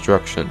of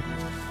destruction.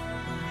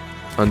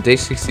 On day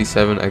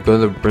 67, I go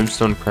to the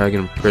Brimstone Crag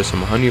and prepare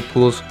some honey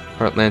pools,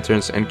 heart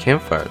lanterns, and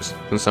campfires,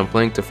 since I'm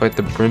planning to fight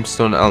the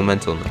Brimstone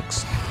Elemental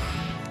next.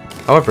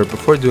 However,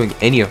 before doing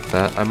any of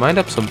that, I mined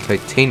up some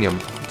titanium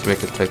to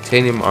make a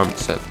titanium arm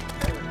set,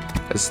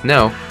 as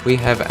now we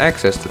have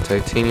access to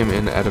titanium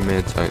and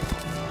adamantine,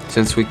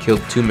 since we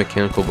killed 2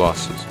 mechanical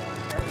bosses.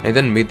 I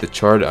then made the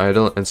charred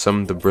idol and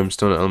summoned the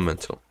Brimstone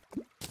Elemental.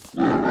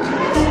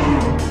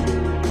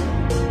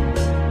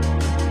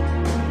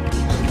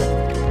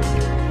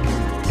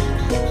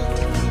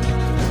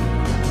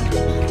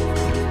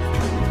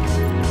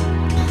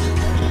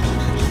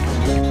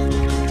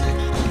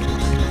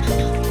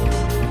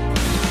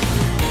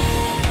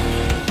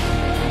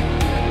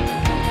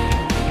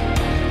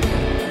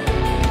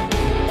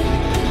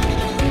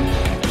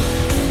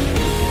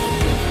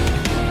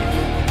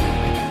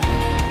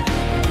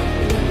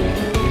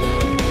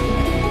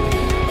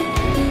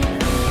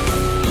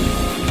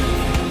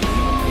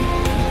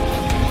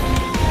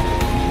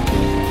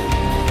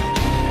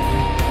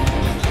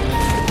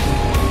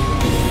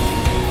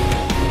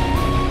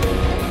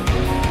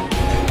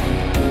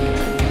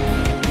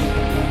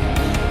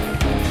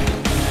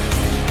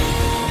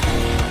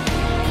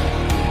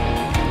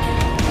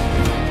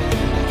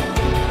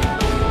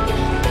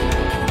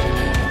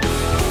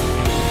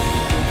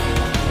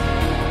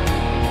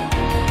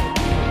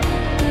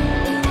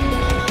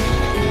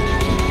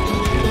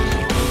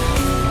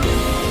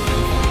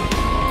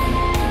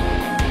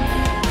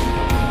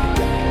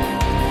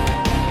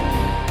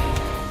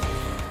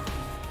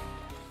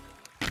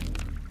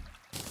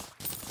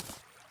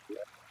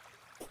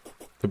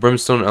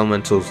 Brimstone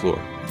Elemental's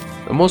lore.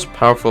 The most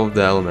powerful of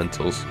the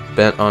elementals,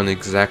 bent on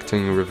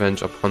exacting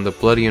revenge upon the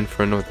bloody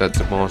inferno that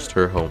demolished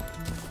her home.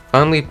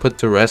 Finally put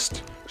to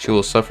rest, she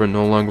will suffer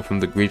no longer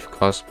from the grief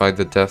caused by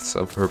the deaths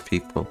of her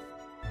people.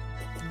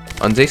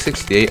 On day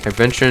 68, I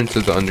ventured into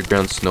the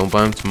underground snow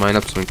biome to mine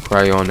up some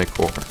cryonic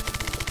ore.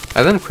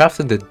 I then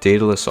crafted the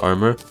Daedalus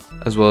armor,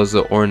 as well as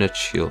the Ornate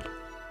shield,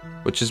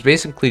 which is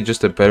basically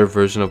just a better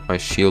version of my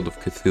Shield of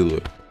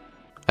Cthulhu.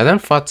 I then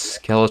fought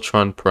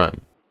Skeletron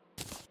Prime.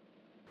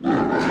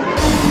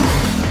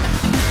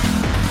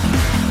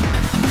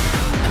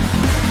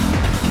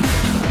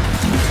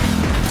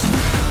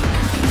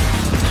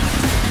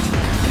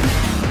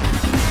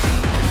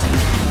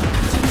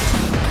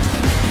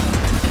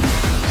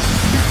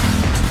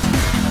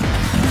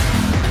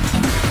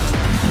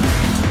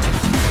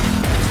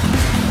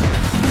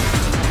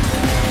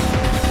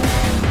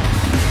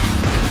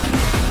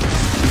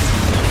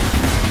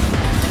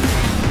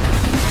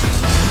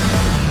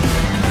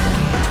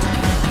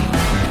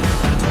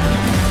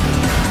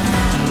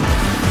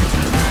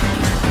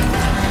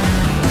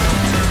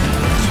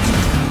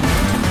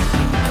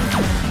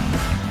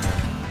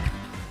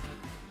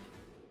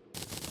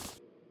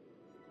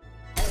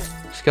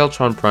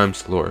 Skeletron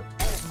Prime's lore.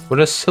 What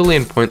a silly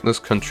and pointless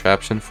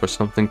contraption for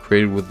something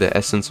created with the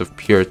essence of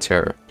pure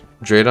terror.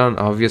 Draydon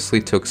obviously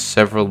took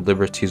several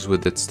liberties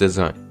with its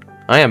design.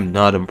 I am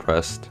not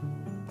impressed.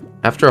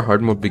 After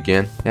hard mode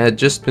began, it had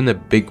just been a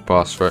big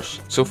boss rush,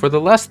 so for the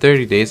last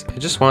 30 days I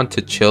just wanted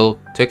to chill,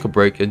 take a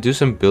break, and do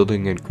some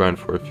building and grind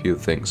for a few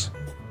things.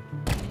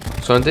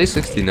 So on day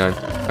 69,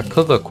 I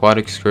killed the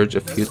Aquatic Scourge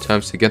a few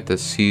times to get the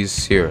Sea's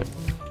Serum.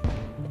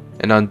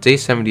 And on day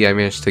 70 I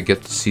managed to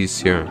get the Sea's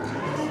Serum.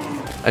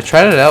 I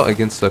tried it out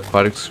against the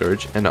Aquatic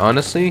Scourge, and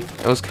honestly,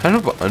 it was kind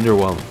of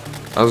underwhelming.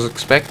 I was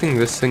expecting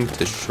this thing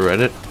to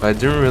shred it, but I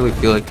didn't really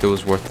feel like it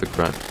was worth the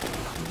grind.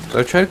 So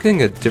I tried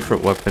getting a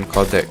different weapon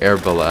called the Air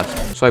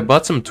Ballast. So I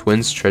bought some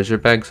Twins treasure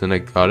bags and I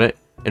got it,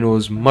 and it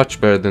was much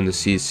better than the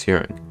Sea's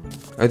Searing.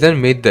 I then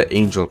made the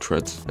Angel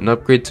Treads, an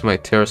upgrade to my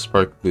Terra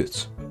Spark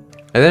boots.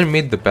 I then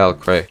made the Battle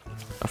Cry,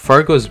 a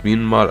Fargo's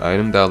Mutant mod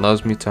item that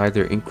allows me to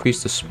either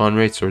increase the spawn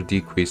rates or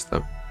decrease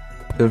them.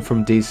 Then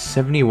from days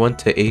 71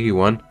 to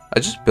 81, I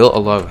just built a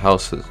lot of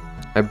houses.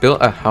 I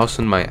built a house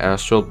in my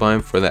Astral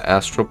biome for the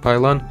Astral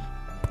Pylon.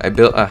 I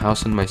built a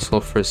house in my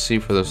Sulphurous Sea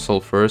for the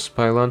Sulphurous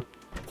Pylon.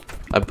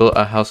 I built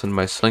a house in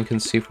my Sunken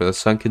Sea for the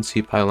Sunken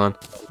Sea Pylon.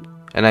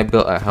 And I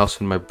built a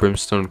house in my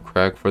Brimstone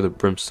Crag for the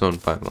Brimstone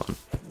Pylon.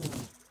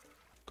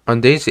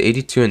 On days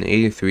 82 and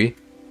 83,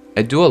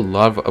 I do a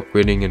lot of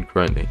upgrading and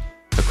grinding.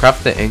 I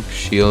craft the Ankh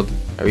shield,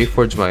 I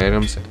reforge my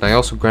items, and I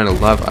also grind a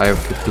lot of Eye of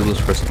Cthulhu's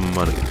for some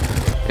money.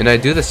 And I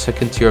do the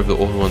second tier of the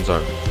Old One's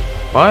armor.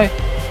 Why?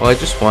 Well, I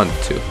just wanted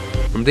to.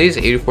 From days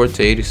 84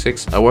 to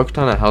 86, I worked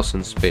on a house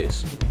in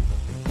space.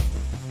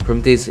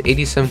 From days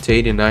 87 to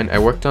 89, I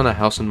worked on a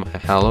house in my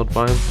Hallowed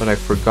biome, but I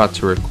forgot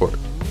to record.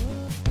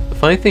 The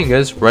funny thing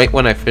is, right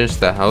when I finished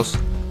that house,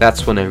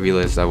 that's when I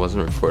realized I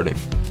wasn't recording.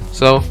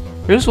 So,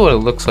 here's what it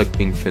looks like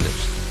being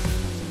finished.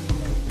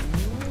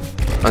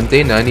 On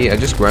day 90, I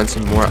just grind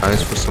some more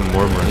eyes for some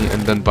more money,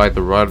 and then buy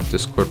the Rod of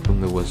Discord from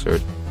the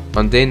wizard.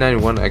 On day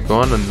 91, I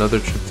go on another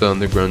trip to the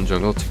underground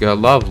jungle to get a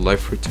lot of life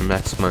fruit to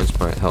maximize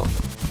my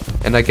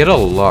health. And I get a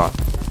lot.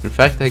 In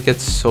fact, I get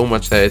so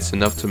much that it's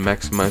enough to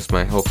maximize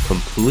my health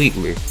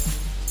completely.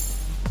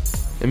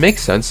 It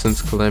makes sense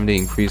since Calamity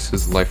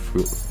increases life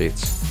fruit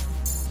rates.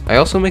 I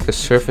also make a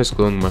surface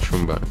glowing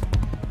mushroom biome.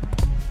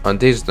 On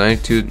days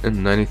 92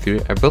 and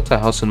 93, I built a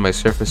house in my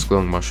surface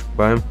glowing mushroom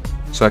biome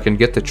so I can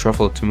get the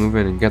truffle to move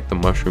in and get the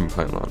mushroom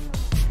pylon.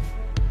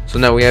 So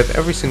now we have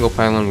every single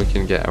pylon we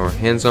can get our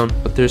hands on,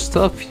 but there's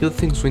still a few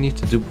things we need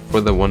to do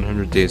before the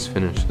 100 days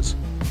finishes.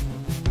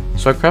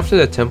 So I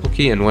crafted a temple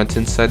key and went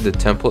inside the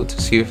temple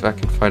to see if I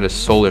can find a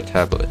solar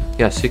tablet.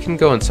 Yes, you can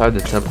go inside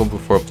the temple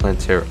before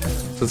Plantera,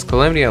 since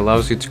Calamity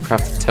allows you to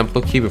craft a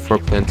temple key before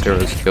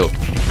Plantera is killed.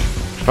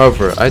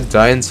 However, I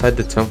die inside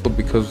the temple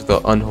because of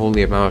the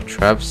unholy amount of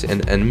traps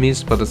and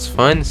enemies, but it's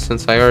fine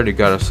since I already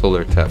got a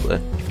solar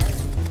tablet.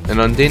 And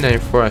on day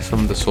 94 I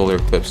summoned the solar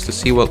eclipse to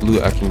see what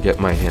loot I can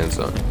get my hands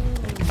on.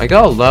 I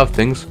got a lot of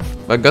things,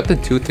 but I got the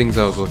two things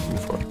I was looking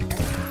for.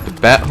 The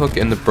bat hook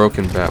and the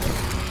broken bat wing.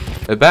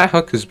 The bat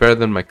hook is better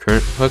than my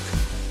current hook,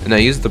 and I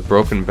used the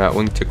broken bat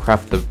wing to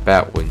craft the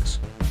bat wings,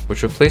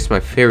 which replaced my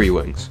fairy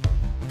wings.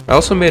 I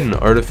also made an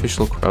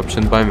artificial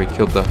corruption biome and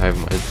killed the hive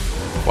mind.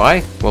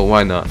 Why? Well,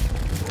 why not?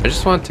 I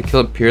just wanted to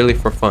kill it purely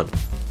for fun.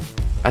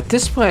 At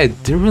this point I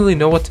didn't really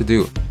know what to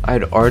do. I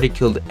had already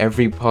killed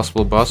every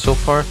possible boss so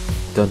far,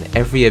 done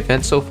every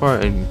event so far,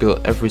 and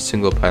built every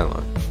single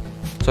pylon.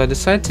 So I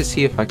decided to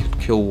see if I could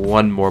kill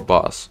one more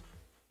boss,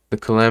 the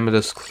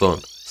Calamitous clone.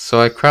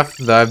 So I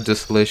crafted the Eye of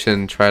Desolation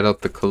and tried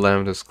out the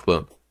Calamitous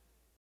clone.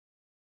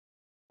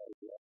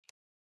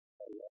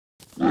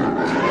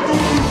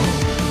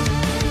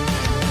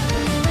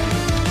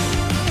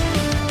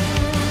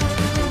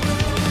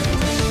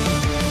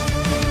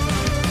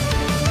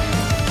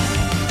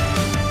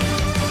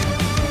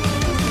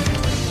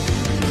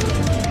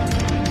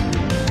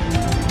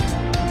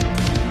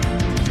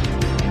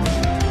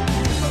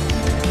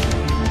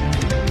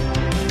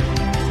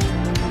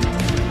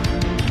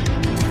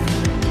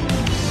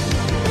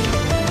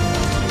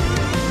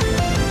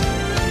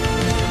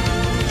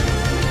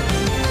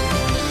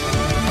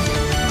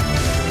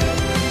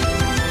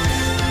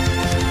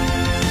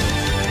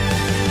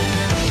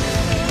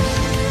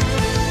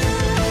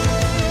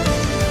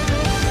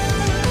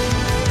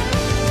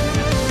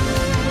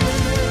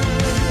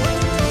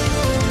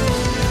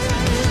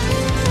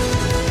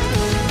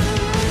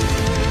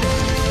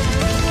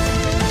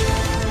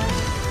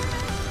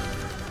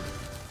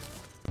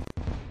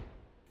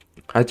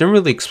 I didn't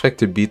really expect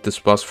to beat this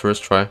boss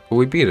first try, but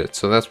we beat it,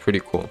 so that's pretty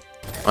cool.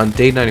 On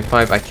day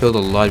 95, I killed a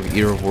lot of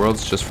Eater of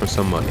Worlds just for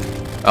some money.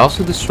 I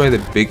also destroyed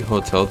the big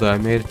hotel that I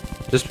made,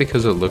 just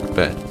because it looked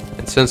bad,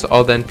 and since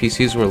all the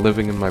NPCs were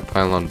living in my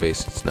pylon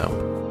bases now.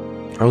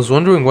 I was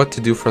wondering what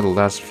to do for the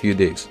last few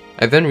days.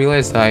 I then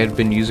realized that I had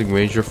been using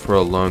Ranger for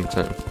a long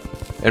time,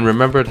 and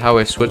remembered how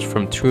I switched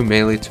from True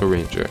Melee to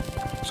Ranger.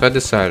 So I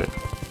decided,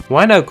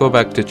 why not go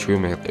back to True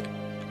Melee?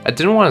 I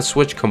didn't want to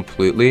switch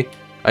completely,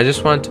 I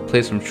just wanted to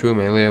play some True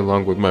Melee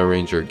along with my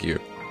Ranger gear.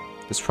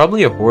 It's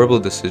probably a horrible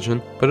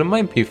decision, but it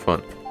might be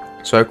fun.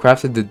 So I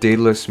crafted the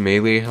Daedalus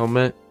Melee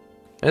helmet,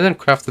 and then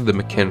crafted the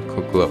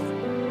Mechanical Glove.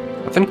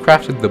 I then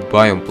crafted the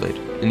Biome Blade,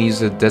 and used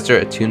the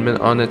Desert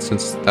Attunement on it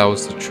since that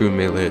was the True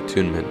Melee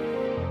attunement.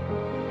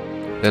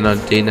 Then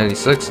on day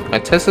 96, I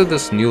tested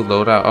this new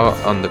loadout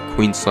out on the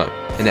Queen Slime,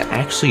 and it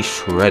actually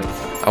shredded.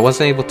 I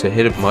wasn't able to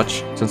hit it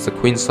much, since the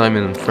Queen Slime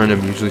in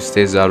Infernum usually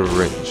stays out of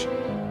range.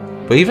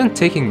 But even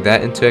taking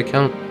that into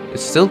account, it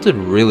still did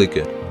really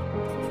good.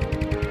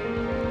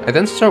 I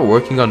then start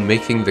working on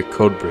making the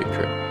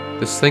Codebreaker,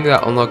 this thing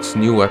that unlocks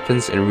new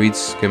weapons and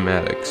reads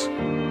schematics.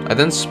 I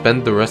then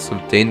spend the rest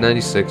of day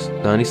 96,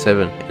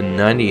 97, and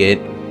 98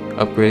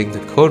 upgrading the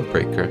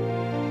Codebreaker.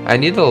 I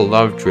needed a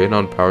lot of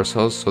Draydon power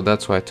cells, so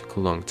that's why it took a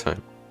long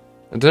time.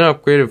 I didn't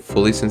upgrade it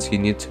fully since you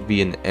need to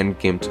be in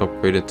endgame to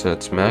upgrade it to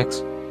its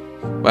max,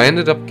 but I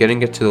ended up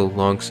getting it to the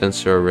long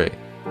sensor array.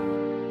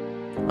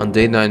 On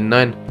day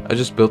 99, I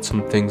just built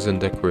some things in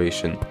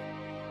decoration.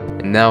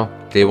 And now,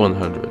 day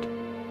 100.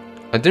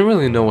 I didn't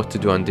really know what to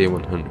do on day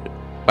 100,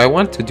 but I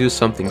wanted to do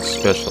something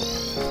special.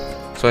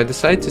 So I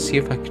decided to see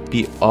if I could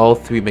beat all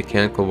 3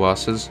 mechanical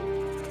bosses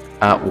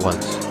at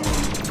once.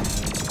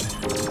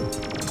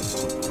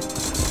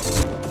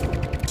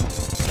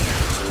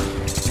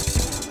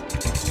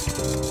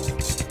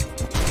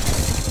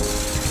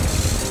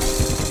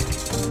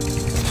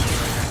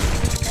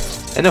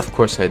 And of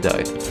course I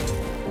died.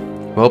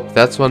 Well,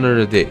 that's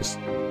 100 days.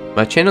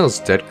 My channel is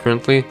dead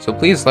currently, so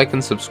please like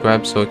and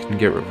subscribe so it can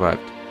get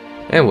revived.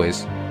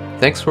 Anyways,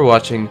 thanks for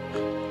watching.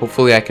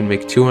 Hopefully I can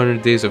make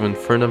 200 days of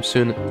Infernum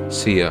soon.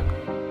 See ya.